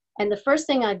 and the first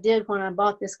thing I did when I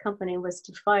bought this company was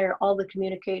to fire all the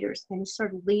communicators. And he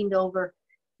sort of leaned over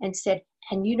and said,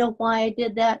 and you know why I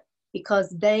did that? Because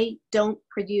they don't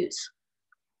produce.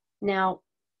 Now,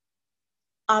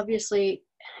 obviously,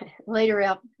 later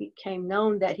it became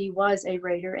known that he was a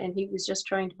raider and he was just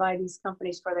trying to buy these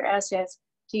companies for their assets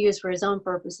to use for his own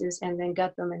purposes and then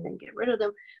gut them and then get rid of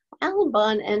them. Alan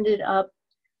Bond ended up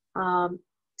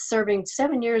serving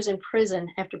 7 years in prison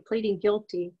after pleading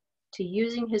guilty to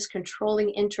using his controlling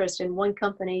interest in one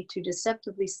company to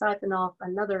deceptively siphon off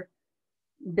another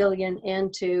billion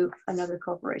into another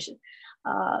corporation.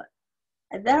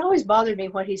 That always bothered me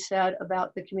what he said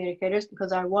about the communicators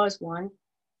because I was one.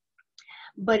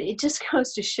 But it just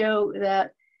goes to show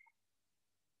that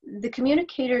the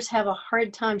communicators have a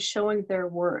hard time showing their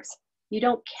worth. You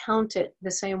don't count it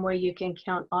the same way you can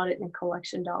count audit and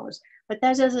collection dollars. But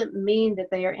that doesn't mean that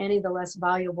they are any the less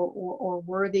valuable or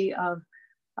worthy of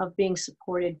being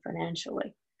supported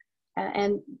financially.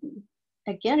 And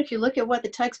again, if you look at what the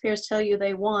taxpayers tell you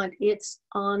they want, it's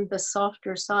on the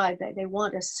softer side, that they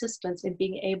want assistance in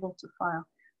being able to file.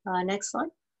 Next slide.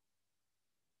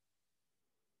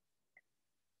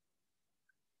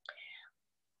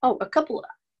 Oh,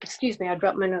 excuse me, I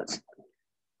dropped my notes.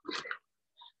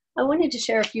 I wanted to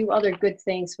share a few other good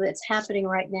things that's happening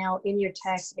right now in your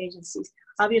tax agencies.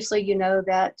 Obviously, you know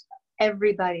that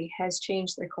everybody has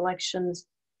changed their collections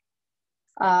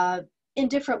in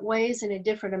different ways and in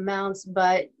different amounts,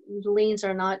 but liens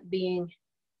are not being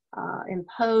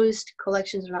imposed,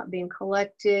 collections are not being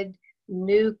collected,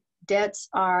 new debts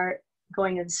are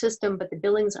going in the system, but the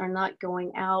billings are not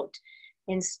going out.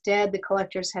 Instead, the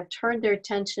collectors have turned their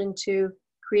attention to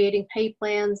creating pay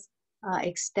plans,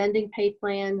 extending pay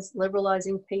plans,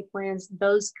 liberalizing pay plans,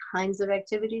 those kinds of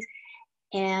activities.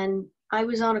 And I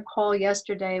was on a call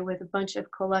yesterday with a bunch of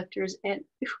collectors, and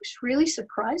it was really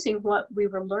surprising what we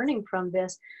were learning from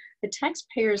this. The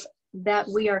taxpayers that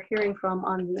we are hearing from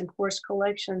on the enforced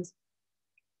collections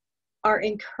are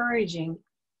encouraging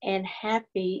and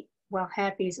happy. Well,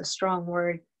 happy is a strong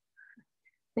word.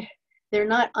 They're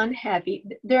not unhappy.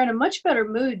 They're in a much better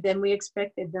mood than we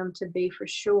expected them to be, for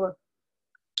sure.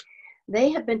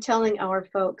 They have been telling our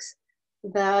folks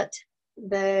that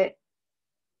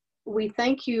we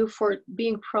thank you for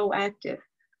being proactive,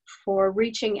 for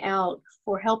reaching out,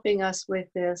 for helping us with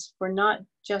this, for not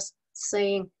just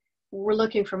saying we're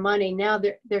looking for money. Now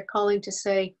they're calling to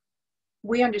say,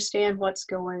 we understand what's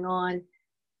going on.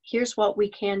 Here's what we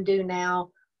can do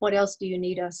now. What else do you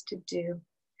need us to do?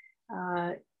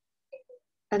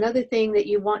 Another thing that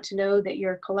you want to know that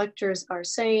your collectors are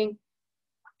saying,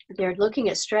 they're looking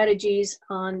at strategies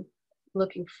on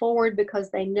looking forward because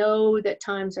they know that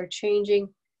times are changing.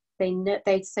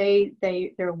 They say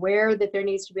they're aware that there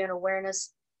needs to be an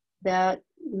awareness that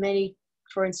many,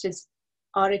 for instance,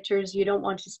 auditors, you don't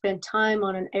want to spend time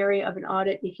on an area of an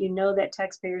audit if you know that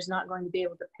taxpayer is not going to be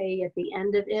able to pay at the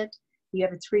end of it. You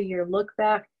have a 3-year look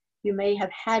back. You may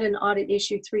have had an audit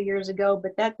issue 3 years ago,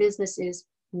 but that business is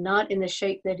not in the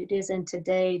shape that it is in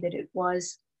today that it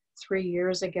was 3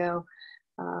 years ago.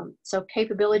 So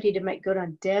capability to make good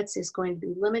on debts is going to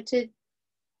be limited.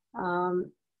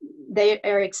 They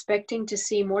are expecting to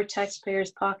see more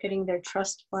taxpayers pocketing their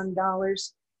trust fund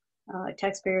dollars.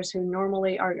 Taxpayers who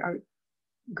normally are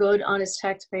good, honest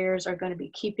taxpayers are going to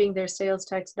be keeping their sales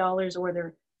tax dollars or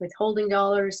their withholding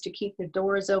dollars to keep the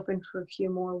doors open for a few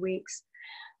more weeks.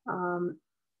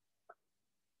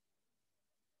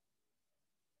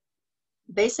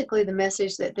 Basically, the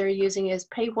message that they're using is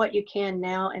pay what you can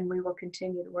now and we will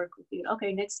continue to work with you.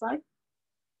 Okay, next slide.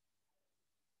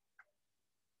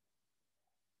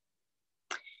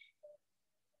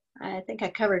 I think I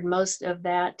covered most of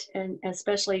that, and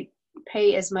especially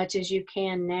pay as much as you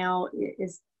can now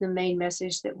is the main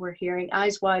message that we're hearing.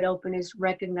 Eyes wide open is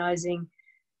recognizing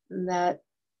that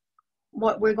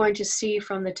what we're going to see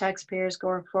from the taxpayers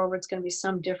going forward is going to be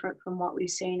some different from what we've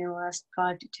seen in the last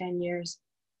 5 to 10 years.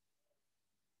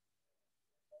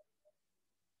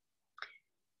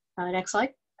 Next slide.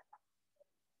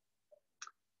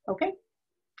 Okay.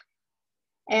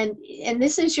 And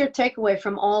this is your takeaway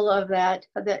from all of that.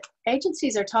 The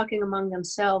agencies are talking among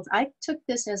themselves. I took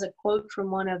this as a quote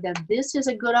from one of them. This is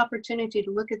a good opportunity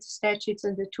to look at the statutes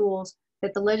and the tools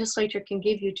that the legislature can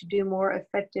give you to do more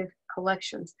effective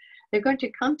collections. They're going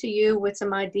to come to you with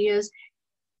some ideas.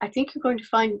 I think you're going to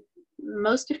find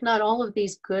most, if not all of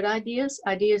these good ideas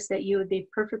that you would be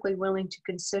perfectly willing to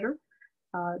consider.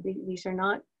 These are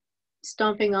not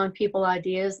stomping on people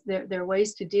ideas. There are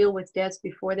ways to deal with debts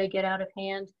before they get out of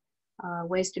hand,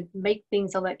 ways to make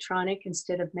things electronic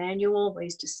instead of manual,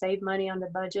 ways to save money on the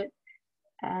budget.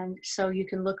 And so you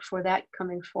can look for that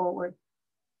coming forward.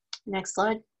 Next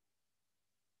slide.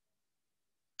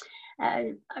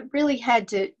 I really had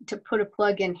to put a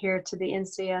plug in here to the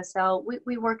NCSL.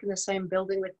 We work in the same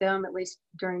building with them, at least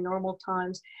during normal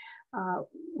times.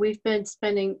 We've been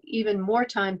spending even more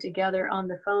time together on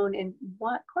the phone in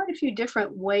quite a few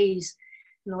different ways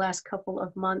in the last couple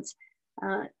of months.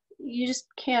 You just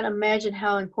can't imagine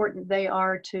how important they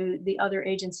are to the other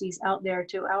agencies out there,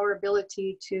 to our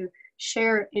ability to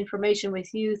share information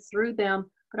with you through them,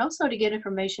 but also to get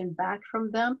information back from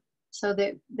them so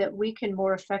that we can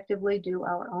more effectively do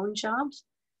our own jobs.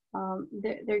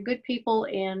 They're good people,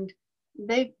 and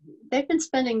they've been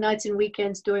spending nights and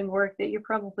weekends doing work that you're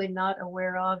probably not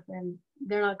aware of, and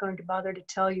they're not going to bother to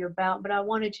tell you about, but I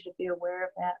wanted you to be aware of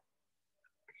that.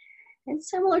 And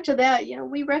similar to that, you know,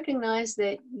 we recognize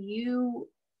that you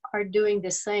are doing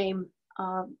the same.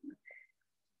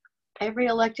 Every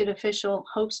elected official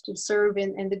hopes to serve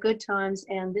in the good times,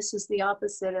 and this is the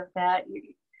opposite of that.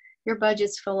 Your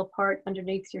budgets fell apart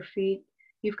underneath your feet.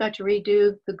 You've got to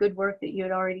redo the good work that you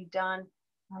had already done.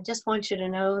 I just want you to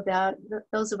know that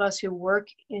those of us who work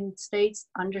in states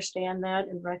understand that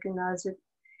and recognize it.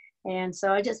 And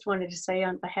so I just wanted to say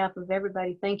on behalf of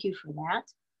everybody, thank you for that.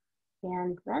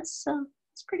 And that's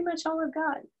pretty much all I've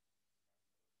got.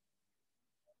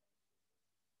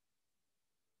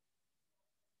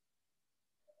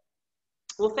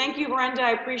 Well, thank you, Brenda.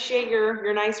 I appreciate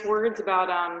your nice words about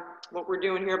what we're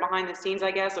doing here behind the scenes,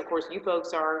 I guess. Of course, you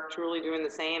folks are truly doing the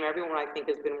same. Everyone, I think,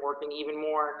 has been working even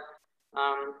more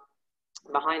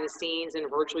behind the scenes and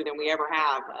virtually than we ever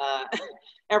have.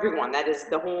 Everyone, that is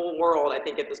the whole world, I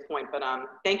think, at this point. But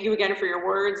thank you again for your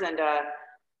words, and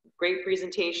great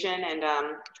presentation. And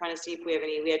trying to see if we have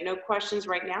any. We had no questions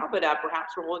right now, but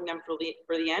perhaps we're holding them for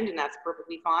the end, and that's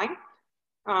perfectly fine.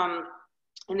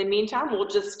 In the meantime, we'll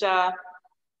just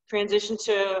transition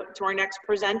to our next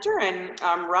presenter. And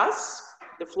Russ,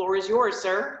 the floor is yours,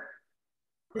 sir.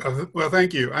 Well,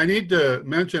 thank you. I need to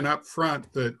mention up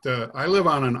front that I live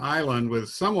on an island with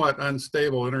somewhat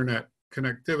unstable internet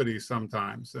connectivity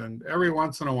sometimes, and every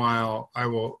once in a while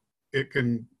it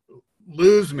can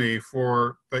lose me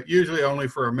but usually only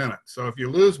for a minute. So if you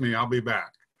lose me, I'll be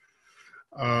back.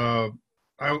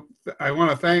 I want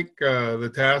to thank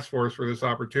the task force for this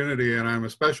opportunity, and I'm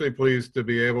especially pleased to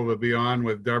be able to be on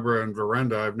with Deborah and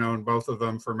Verenda. I've known both of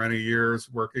them for many years,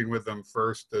 working with them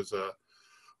first as a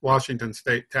Washington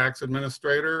State tax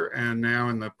administrator and now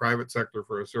in the private sector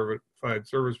for a certified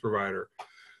service provider.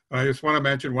 I just want to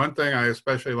mention one thing I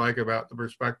especially like about the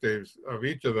perspectives of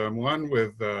each of them. One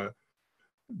with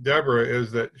Deborah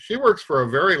is that she works for a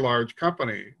very large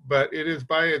company, but it is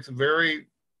by its very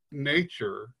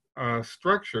nature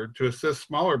structured to assist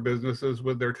smaller businesses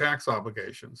with their tax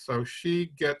obligations. So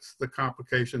she gets the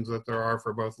complications that there are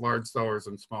for both large sellers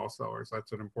and small sellers.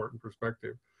 That's an important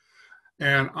perspective.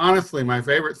 And honestly, my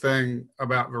favorite thing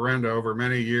about Verenda over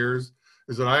many years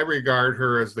is that I regard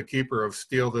her as the keeper of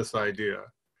Steal This Idea.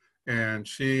 And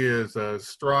she is a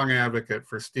strong advocate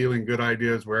for stealing good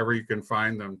ideas wherever you can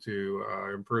find them to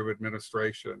improve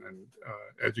administration and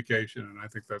education. And I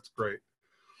think that's great.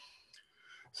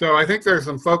 So I think there's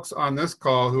some folks on this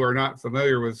call who are not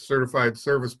familiar with certified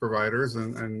service providers,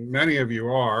 and many of you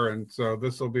are. And so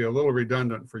this will be a little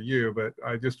redundant for you, but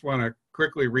I just want to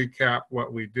quickly recap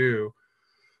what we do.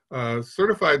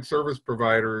 Certified service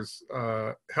providers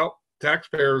help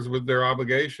taxpayers with their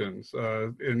obligations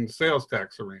in sales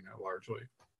tax arena largely.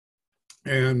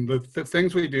 And the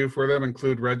things we do for them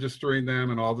include registering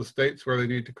them in all the states where they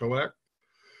need to collect,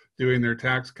 doing their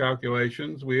tax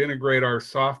calculations. We integrate our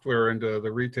software into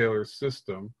the retailer's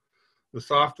system. The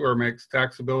software makes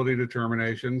taxability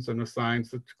determinations and assigns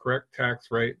the correct tax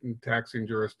rate in taxing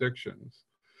jurisdictions.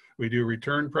 We do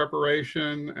return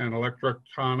preparation and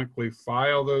electronically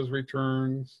file those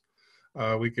returns.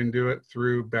 We can do it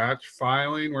through batch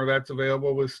filing where that's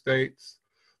available with states.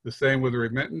 The same with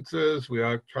remittances. We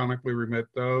electronically remit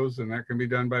those, and that can be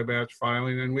done by batch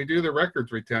filing. And we do the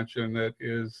records retention that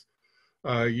is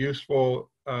useful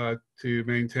to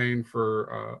maintain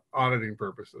for auditing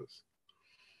purposes.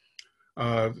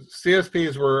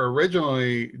 CSPs were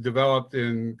originally developed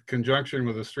in conjunction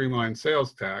with a streamlined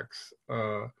sales tax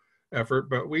effort,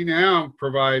 but we now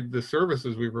provide the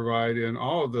services we provide in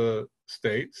all of the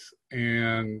states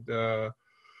and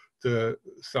the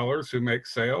sellers who make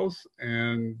sales,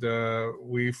 and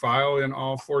we file in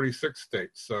all 46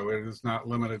 states, so it is not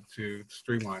limited to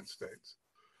streamlined states.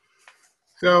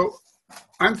 So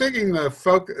I'm thinking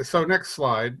so next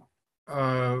slide,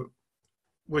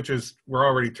 which is we're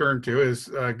already turned to, is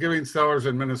giving sellers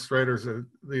and administrators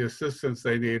the assistance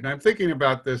they need. And I'm thinking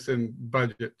about this in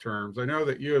budget terms. I know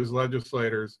that you as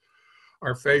legislators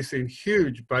are facing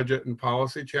huge budget and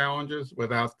policy challenges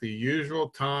without the usual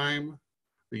time,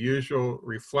 the usual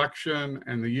reflection,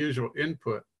 and the usual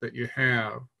input that you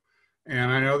have.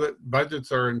 And I know that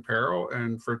budgets are in peril,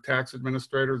 and for tax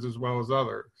administrators as well as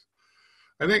others.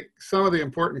 I think some of the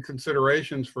important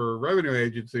considerations for revenue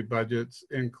agency budgets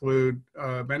include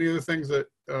many of the things that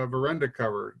Verenda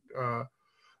covered,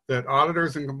 that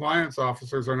auditors and compliance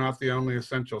officers are not the only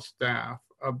essential staff.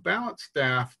 A balanced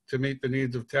staff to meet the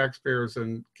needs of taxpayers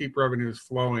and keep revenues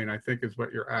flowing, I think, is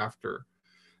what you're after.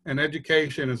 And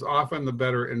education is often the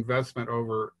better investment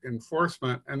over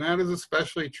enforcement, and that is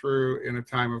especially true in a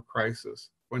time of crisis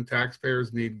when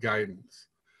taxpayers need guidance.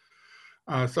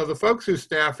 So the folks who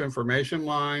staff information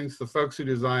lines, the folks who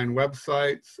design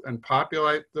websites and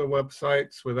populate the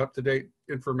websites with up-to-date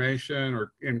information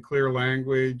or in clear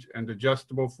language and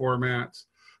adjustable formats,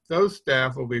 those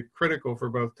staff will be critical for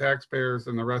both taxpayers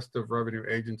and the rest of revenue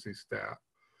agency staff.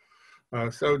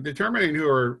 So determining who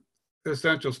are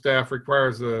essential staff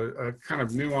requires a kind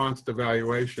of nuanced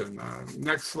evaluation.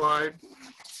 Next slide.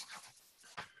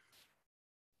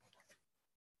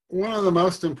 One of the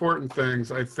most important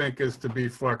things, I think, is to be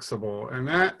flexible, and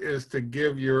that is to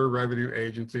give your revenue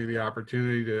agency the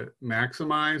opportunity to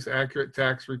maximize accurate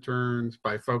tax returns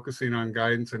by focusing on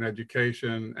guidance and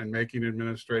education and making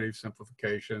administrative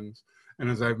simplifications. And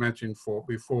as I've mentioned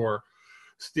before,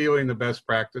 stealing the best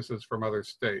practices from other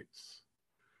states.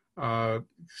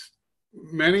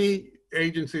 Many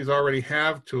agencies already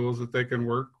have tools that they can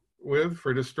work with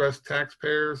for distressed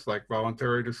taxpayers, like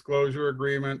voluntary disclosure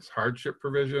agreements, hardship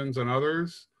provisions, and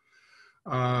others.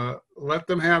 Let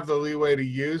them have the leeway to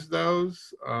use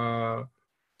those to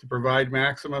provide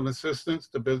maximum assistance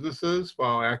to businesses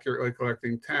while accurately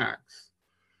collecting tax.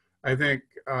 I think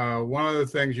one of the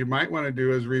things you might want to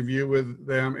do is review with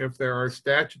them if there are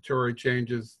statutory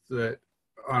changes that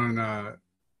on an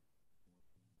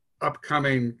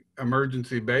upcoming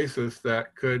emergency basis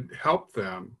that could help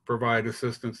them provide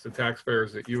assistance to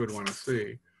taxpayers that you would want to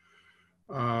see.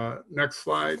 Next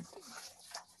slide.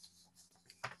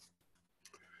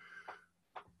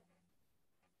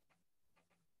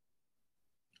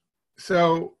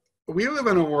 So we live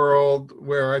in a world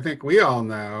where I think we all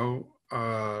know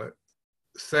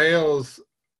sales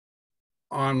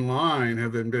online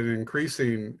have been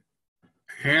increasing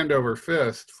hand over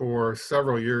fist for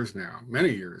several years now, many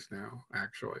years now,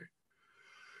 actually.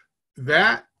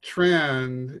 That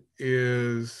trend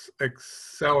is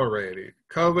accelerating.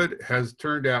 COVID has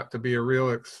turned out to be a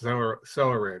real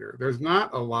accelerator. There's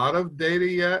not a lot of data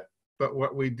yet, but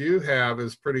what we do have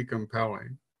is pretty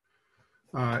compelling.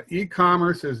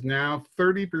 E-commerce is now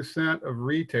 30% of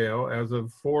retail as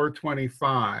of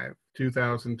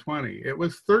 4/25/2020. It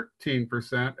was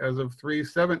 13% as of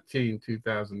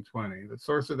 3/17/2020. The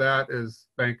source of that is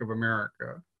Bank of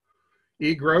America.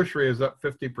 E-grocery is up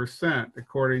 50%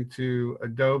 according to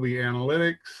Adobe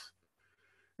Analytics.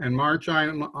 And March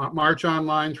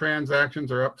online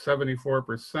transactions are up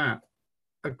 74%,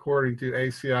 according to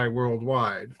ACI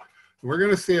Worldwide. We're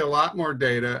going to see a lot more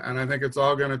data, and I think it's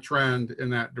all going to trend in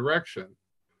that direction.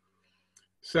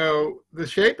 So the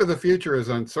shape of the future is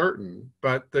uncertain,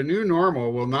 but the new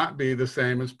normal will not be the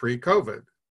same as pre-COVID.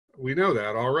 We know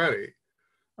that already.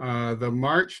 The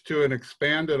march to an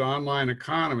expanded online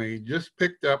economy just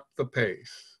picked up the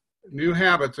pace. New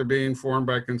habits are being formed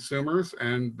by consumers,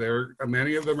 and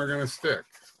many of them are going to stick.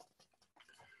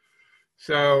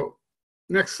 So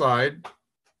next slide.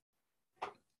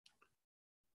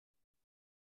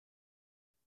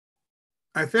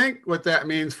 I think what that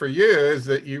means for you is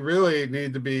that you really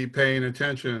need to be paying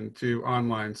attention to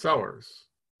online sellers,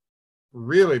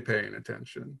 really paying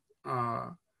attention.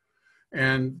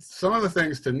 And some of the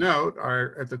things to note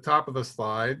are at the top of the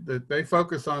slide that they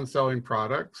focus on selling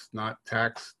products, not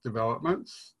tax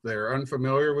developments. They're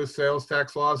unfamiliar with sales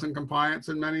tax laws and compliance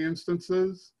in many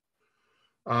instances.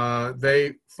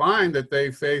 They find that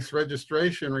they face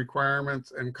registration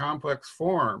requirements and complex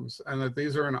forms, and that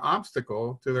these are an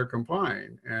obstacle to their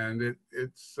complying. And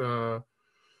it's kind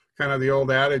of the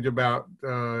old adage about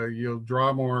you'll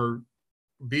draw more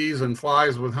bees and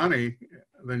flies with honey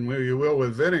than you will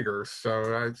with vinegar.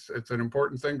 So it's an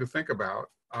important thing to think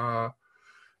about.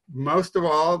 Most of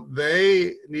all,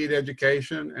 they need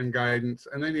education and guidance,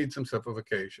 and they need some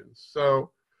simplifications. So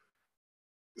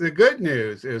the good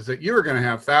news is that you are going to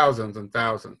have thousands and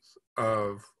thousands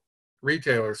of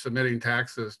retailers submitting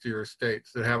taxes to your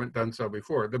states that haven't done so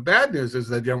before. The bad news is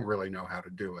they don't really know how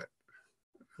to do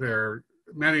it.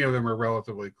 Many of them are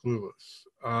relatively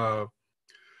clueless.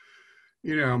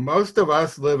 You know, most of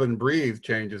us live and breathe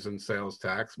changes in sales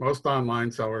tax. Most online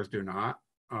sellers do not.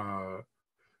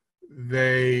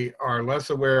 They are less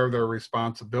aware of their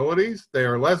responsibilities. They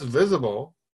are less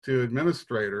visible to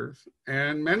administrators,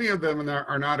 and many of them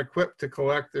are not equipped to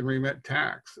collect and remit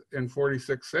tax in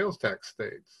 46 sales tax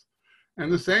states.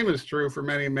 And the same is true for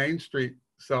many Main Street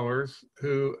sellers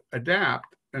who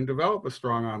adapt and develop a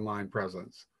strong online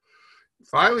presence.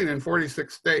 Filing in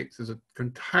 46 states is an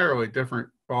entirely different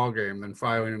ballgame than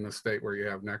filing in a state where you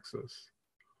have Nexus.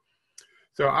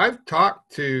 So I've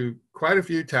talked to quite a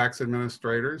few tax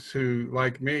administrators who,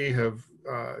 like me, have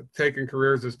taken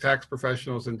careers as tax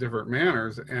professionals in different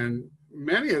manners, and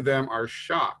many of them are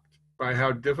shocked by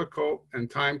how difficult and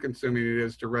time-consuming it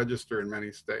is to register in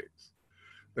many states.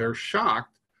 They're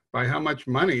shocked by how much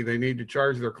money they need to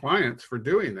charge their clients for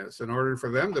doing this in order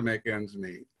for them to make ends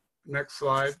meet. Next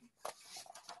slide.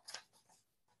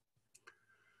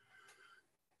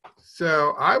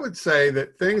 So I would say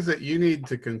that things that you need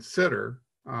to consider,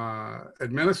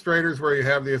 administrators where you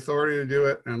have the authority to do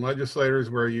it and legislators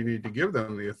where you need to give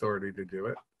them the authority to do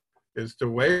it, is to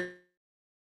waive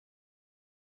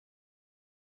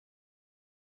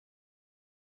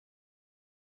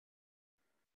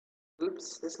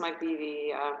Oops, this might be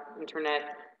the internet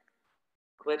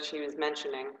glitch he was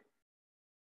mentioning.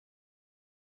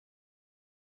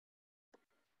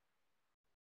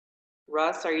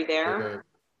 Russ, are you there?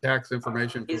 Tax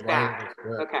information. He's back.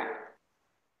 Okay.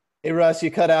 Hey, Russ, you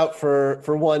cut out for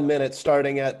 1 minute,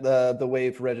 starting at the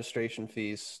waived registration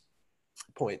fees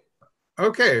point.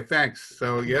 Okay, thanks.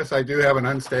 So yes, I do have an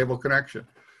unstable connection.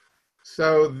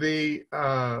 So the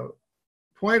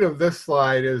point of this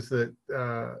slide is that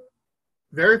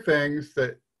there are things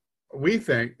that we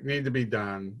think need to be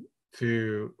done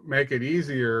to make it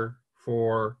easier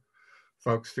for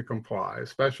folks to comply,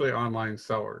 especially online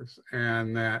sellers.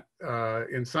 And that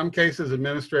in some cases,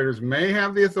 administrators may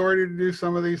have the authority to do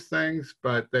some of these things,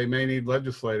 but they may need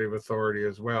legislative authority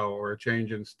as well, or a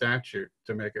change in statute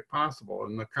to make it possible.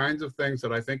 And the kinds of things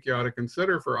that I think you ought to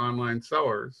consider for online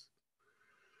sellers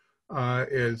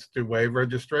is to waive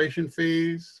registration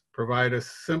fees, provide a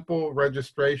simple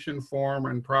registration form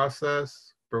and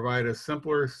process, provide a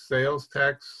simpler sales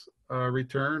tax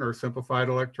return or simplified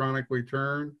electronic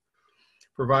return,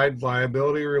 provide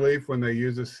liability relief when they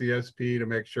use a CSP to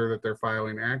make sure that they're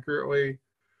filing accurately,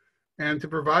 and to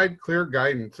provide clear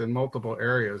guidance in multiple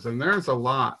areas. And there's a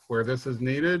lot where this is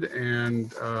needed,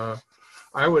 and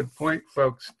I would point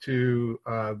folks to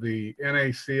the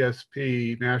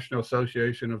NACSP, National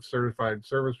Association of Certified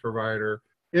Service Provider,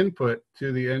 input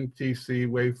to the NTC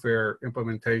Wayfair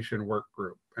Implementation Work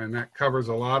Group. And that covers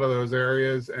a lot of those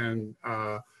areas, and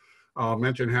I'll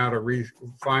mention how to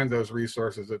find those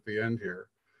resources at the end here.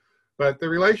 But the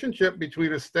relationship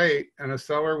between a state and a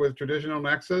seller with traditional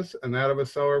Nexus and that of a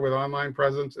seller with online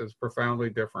presence is profoundly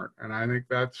different. And I think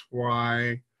that's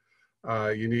why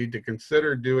you need to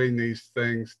consider doing these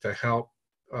things to help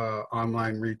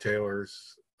online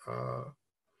retailers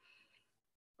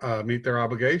meet their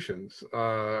obligations.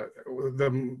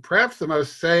 Perhaps the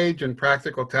most sage and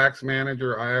practical tax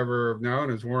manager I ever have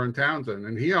known is Warren Townsend.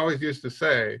 And he always used to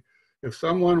say, if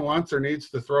someone wants or needs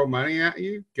to throw money at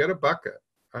you, get a bucket.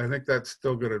 I think that's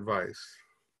still good advice.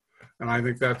 And I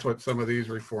think that's what some of these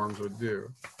reforms would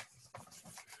do.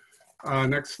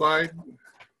 Next slide.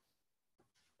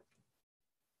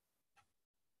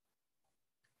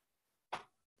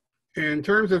 In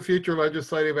terms of future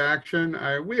legislative action,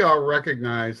 we all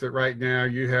recognize that right now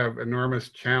you have enormous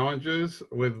challenges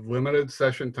with limited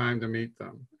session time to meet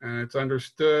them. And it's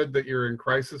understood that you're in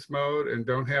crisis mode and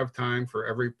don't have time for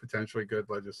every potentially good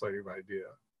legislative idea.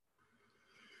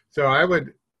 So I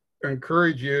would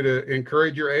encourage you to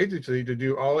encourage your agency to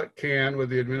do all it can with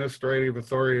the administrative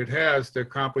authority it has to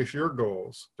accomplish your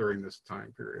goals during this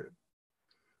time period.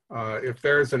 If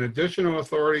there's an additional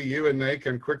authority you and they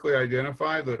can quickly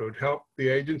identify that would help the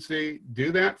agency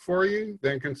do that for you,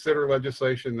 then consider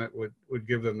legislation that would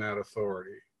give them that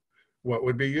authority. What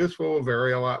would be useful will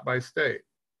vary a lot by state.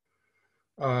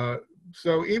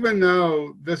 So even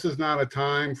though this is not a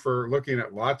time for looking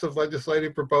at lots of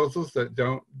legislative proposals that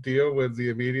don't deal with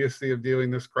the immediacy of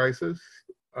dealing this crisis,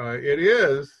 it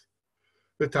is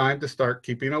the time to start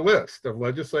keeping a list of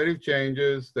legislative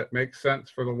changes that make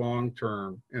sense for the long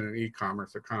term in an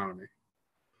e-commerce economy.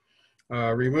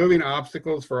 Removing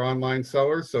obstacles for online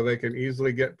sellers so they can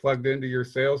easily get plugged into your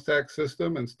sales tax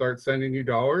system and start sending you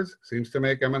dollars seems to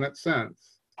make eminent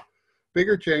sense.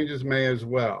 Bigger changes may as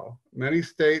well. Many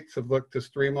states have looked to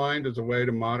streamline as a way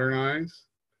to modernize.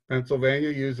 Pennsylvania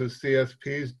uses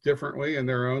CSPs differently in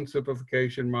their own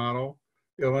simplification model.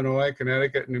 Illinois,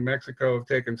 Connecticut, and New Mexico have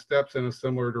taken steps in a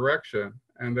similar direction,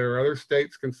 and there are other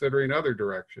states considering other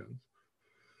directions.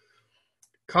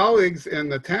 Colleagues in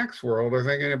the tax world are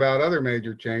thinking about other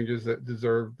major changes that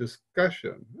deserve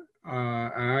discussion.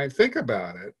 And I think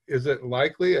about it, is it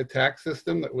likely a tax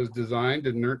system that was designed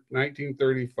in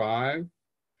 1935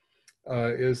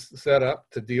 is set up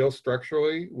to deal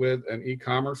structurally with an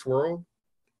e-commerce world?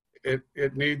 It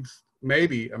needs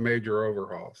maybe a major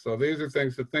overhaul. So these are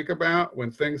things to think about. When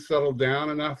things settle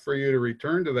down enough for you to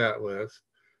return to that list,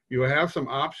 you will have some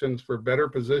options for better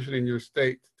positioning your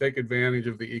state to take advantage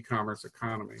of the e-commerce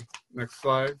economy. Next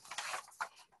slide.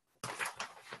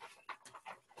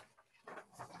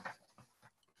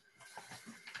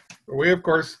 We, of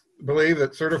course, believe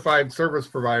that certified service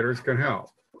providers can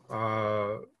help.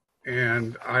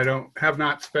 And I have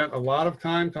not spent a lot of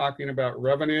time talking about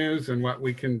revenues and what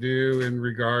we can do in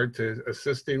regard to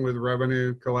assisting with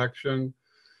revenue collection.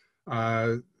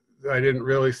 I didn't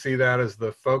really see that as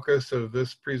the focus of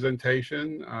this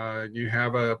presentation. You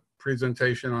have a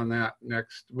presentation on that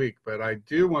next week, but I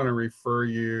do want to refer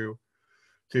you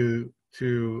to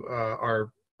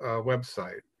our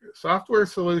website. Software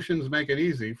solutions make it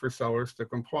easy for sellers to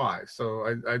comply.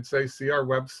 So I'd say see our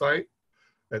website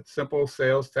at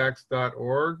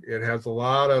simplesalestax.org. It has a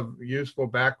lot of useful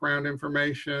background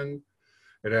information.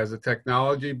 It has a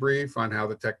technology brief on how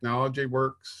the technology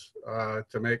works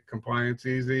to make compliance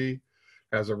easy.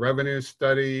 It has a revenue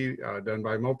study done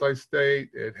by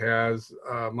Multistate. It has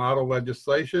model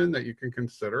legislation that you can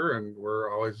consider, and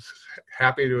we're always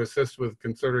happy to assist with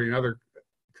consideration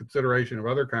of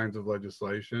other kinds of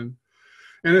legislation.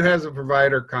 And it has a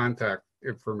provider contact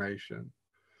information.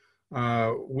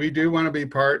 We do want to be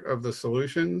part of the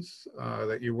solutions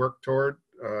that you work toward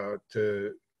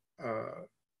to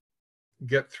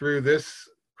get through this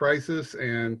crisis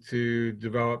and to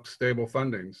develop stable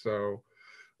funding. So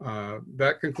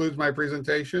that concludes my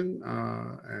presentation,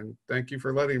 and thank you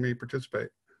for letting me participate.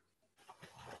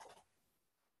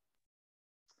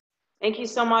 Thank you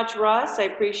so much, Russ. I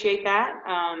appreciate that.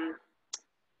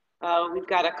 We've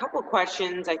got a couple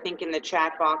questions, I think, in the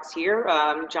chat box here.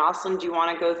 Jocelyn, do you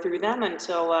want to go through them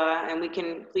until, and we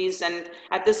can please, and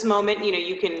at this moment,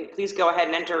 you can please go ahead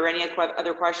and enter any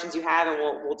other questions you have, and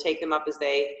we'll take them up as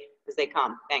they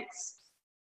come. Thanks.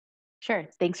 Sure.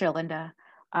 Thanks, Erlinda.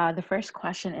 The first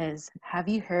question is, have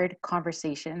you heard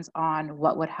conversations on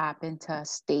what would happen to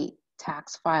state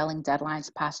tax filing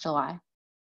deadlines past July?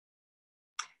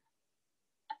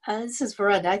 This is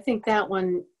Verenda. I think that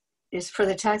one is for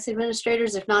the tax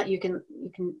administrators. If not, you can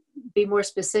be more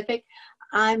specific.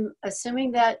 I'm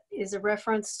assuming that is a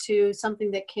reference to something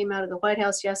that came out of the White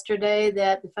House yesterday,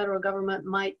 that the federal government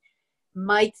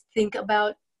might think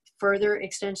about further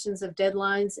extensions of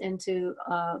deadlines into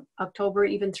October,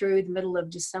 even through the middle of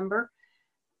December.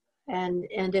 And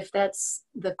if that's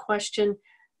the question,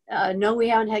 no, we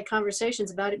haven't had conversations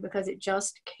about it because it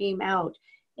just came out.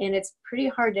 And it's pretty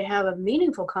hard to have a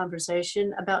meaningful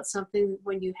conversation about something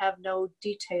when you have no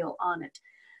detail on it.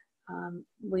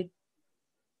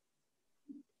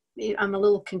 I'm a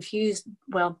little confused.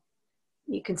 Well,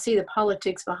 you can see the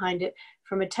politics behind it.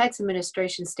 From a tax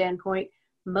administration standpoint,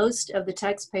 most of the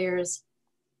taxpayers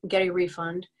get a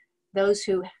refund. Those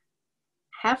who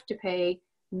have to pay,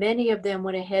 many of them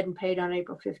went ahead and paid on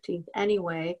April 15th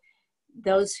anyway.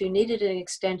 Those who needed an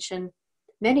extension,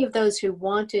 many of those who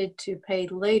wanted to pay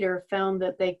later found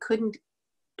that they couldn't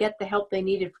get the help they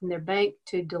needed from their bank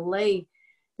to delay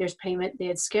their payment. They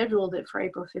had scheduled it for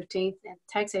April 15th, and the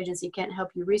tax agency can't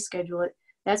help you reschedule it.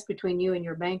 That's between you and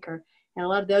your banker. And a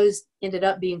lot of those ended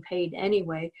up being paid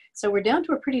anyway. So we're down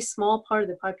to a pretty small part of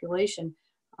the population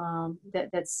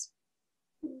that's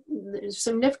there's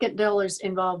significant dollars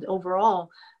involved overall,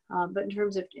 but in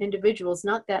terms of individuals,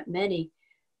 not that many.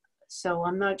 So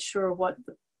I'm not sure what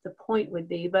the point would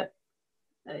be, but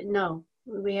no,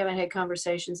 we haven't had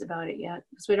conversations about it yet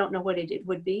because we don't know what it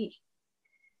would be.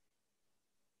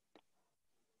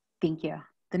 Thank you.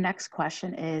 The next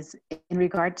question is, in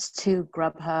regards to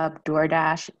Grubhub,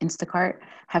 DoorDash, Instacart,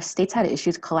 have states had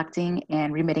issues collecting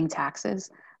and remitting taxes?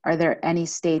 Are there any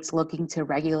states looking to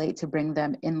regulate to bring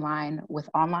them in line with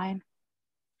online?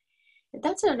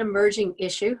 That's an emerging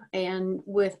issue, and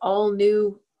with all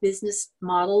new business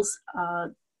models,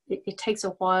 it takes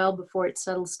a while before it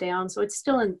settles down. So it's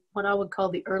still in what I would call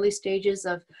the early stages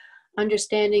of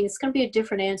understanding. It's going to be a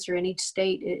different answer in each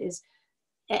state,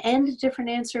 and a different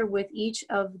answer with each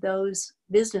of those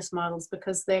business models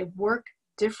because they work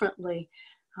differently.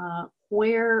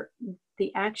 Where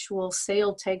the actual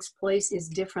sale takes place is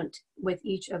different with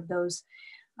each of those.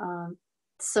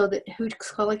 So that who's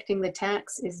collecting the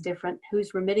tax is different,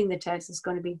 who's remitting the tax is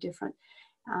going to be different.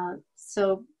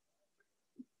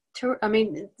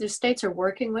 The states are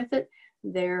working with it.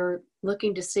 They're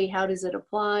looking to see how does it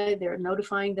apply. They're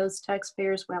notifying those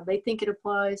taxpayers how they think it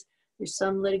applies. There's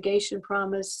some litigation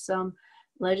promise. Some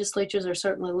legislatures are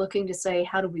certainly looking to say,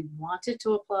 how do we want it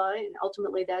to apply? And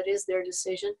ultimately that is their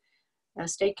decision. A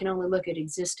state can only look at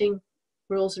existing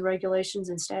rules and regulations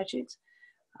and statutes.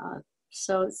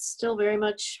 So it's still very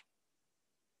much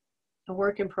a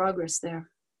work in progress there.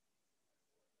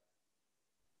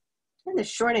 And the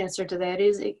short answer to that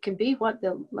is it can be what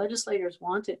the legislators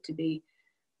want it to be.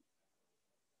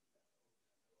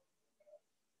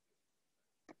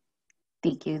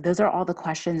 Thank you. Those are all the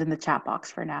questions in the chat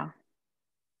box for now.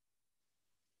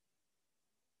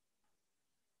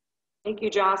 Thank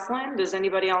you, Jocelyn. Does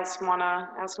anybody else want to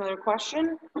ask another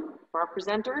question for our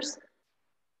presenters?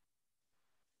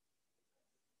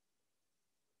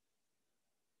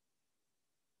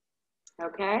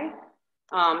 Okay.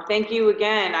 Thank you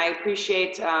again. I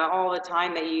appreciate all the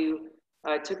time that you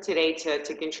took today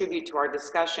to contribute to our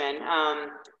discussion.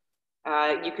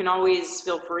 You can always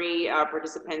feel free,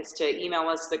 participants, to email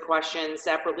us the questions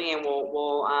separately, and we'll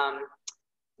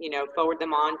forward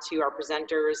them on to our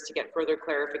presenters to get further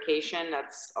clarification.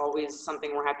 That's always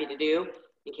something we're happy to do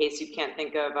in case you can't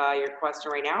think of your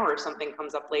question right now or if something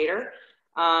comes up later.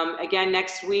 Again,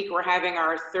 next week, we're having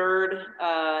our third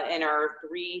in our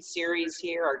 3 series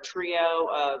here, our trio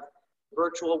of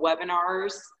virtual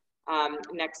webinars.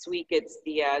 Next week, it's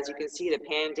the, as you can see, the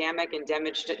pandemic and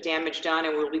damage done,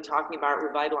 and we'll be talking about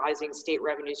revitalizing state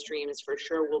revenue streams. For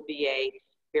sure will be a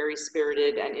very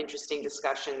spirited and interesting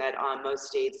discussion that most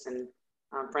states and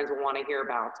friends will want to hear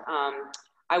about.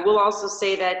 I will also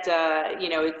say that,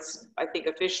 I think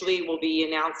officially we'll be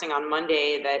announcing on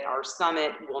Monday that our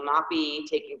summit will not be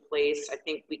taking place. I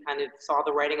think we kind of saw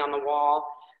the writing on the wall,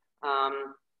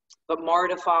 but more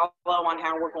to follow on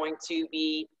how we're going to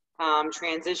be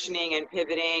transitioning and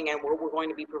pivoting and what we're going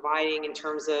to be providing in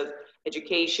terms of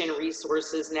education,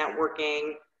 resources,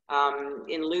 networking,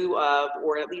 in lieu of,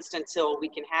 or at least until we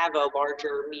can have a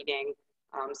larger meeting.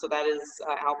 So that is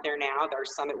out there now. Our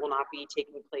summit will not be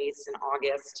taking place in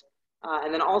August.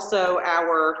 And then also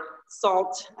our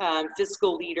SALT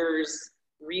fiscal leaders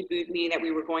reboot meeting that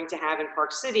we were going to have in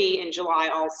Park City in July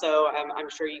also, I'm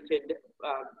sure you could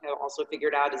have also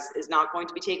figured out is not going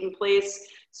to be taking place.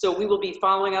 So we will be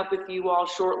following up with you all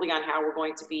shortly on how we're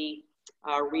going to be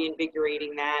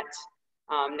reinvigorating that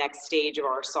next stage of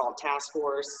our SALT task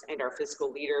force and our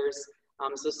fiscal leaders.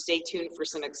 So stay tuned for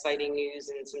some exciting news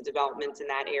and some developments in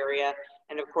that area.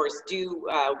 And of course,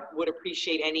 would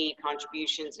appreciate any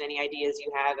contributions and any ideas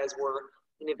you have as we're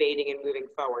innovating and moving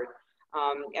forward.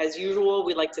 As usual,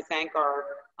 we'd like to thank our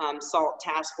SALT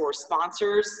task force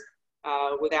sponsors.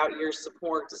 Without your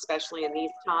support, especially in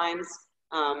these times,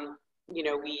 we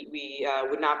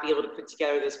would not be able to put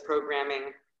together this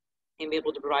programming and be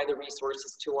able to provide the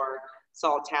resources to our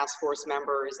SALT task force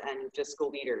members and fiscal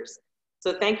leaders.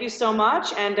 So thank you so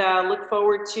much, and look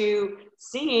forward to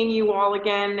seeing you all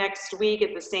again next week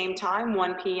at the same time,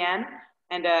 1 p.m.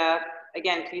 And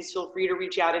again, please feel free to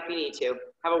reach out if you need to.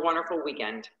 Have a wonderful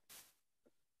weekend.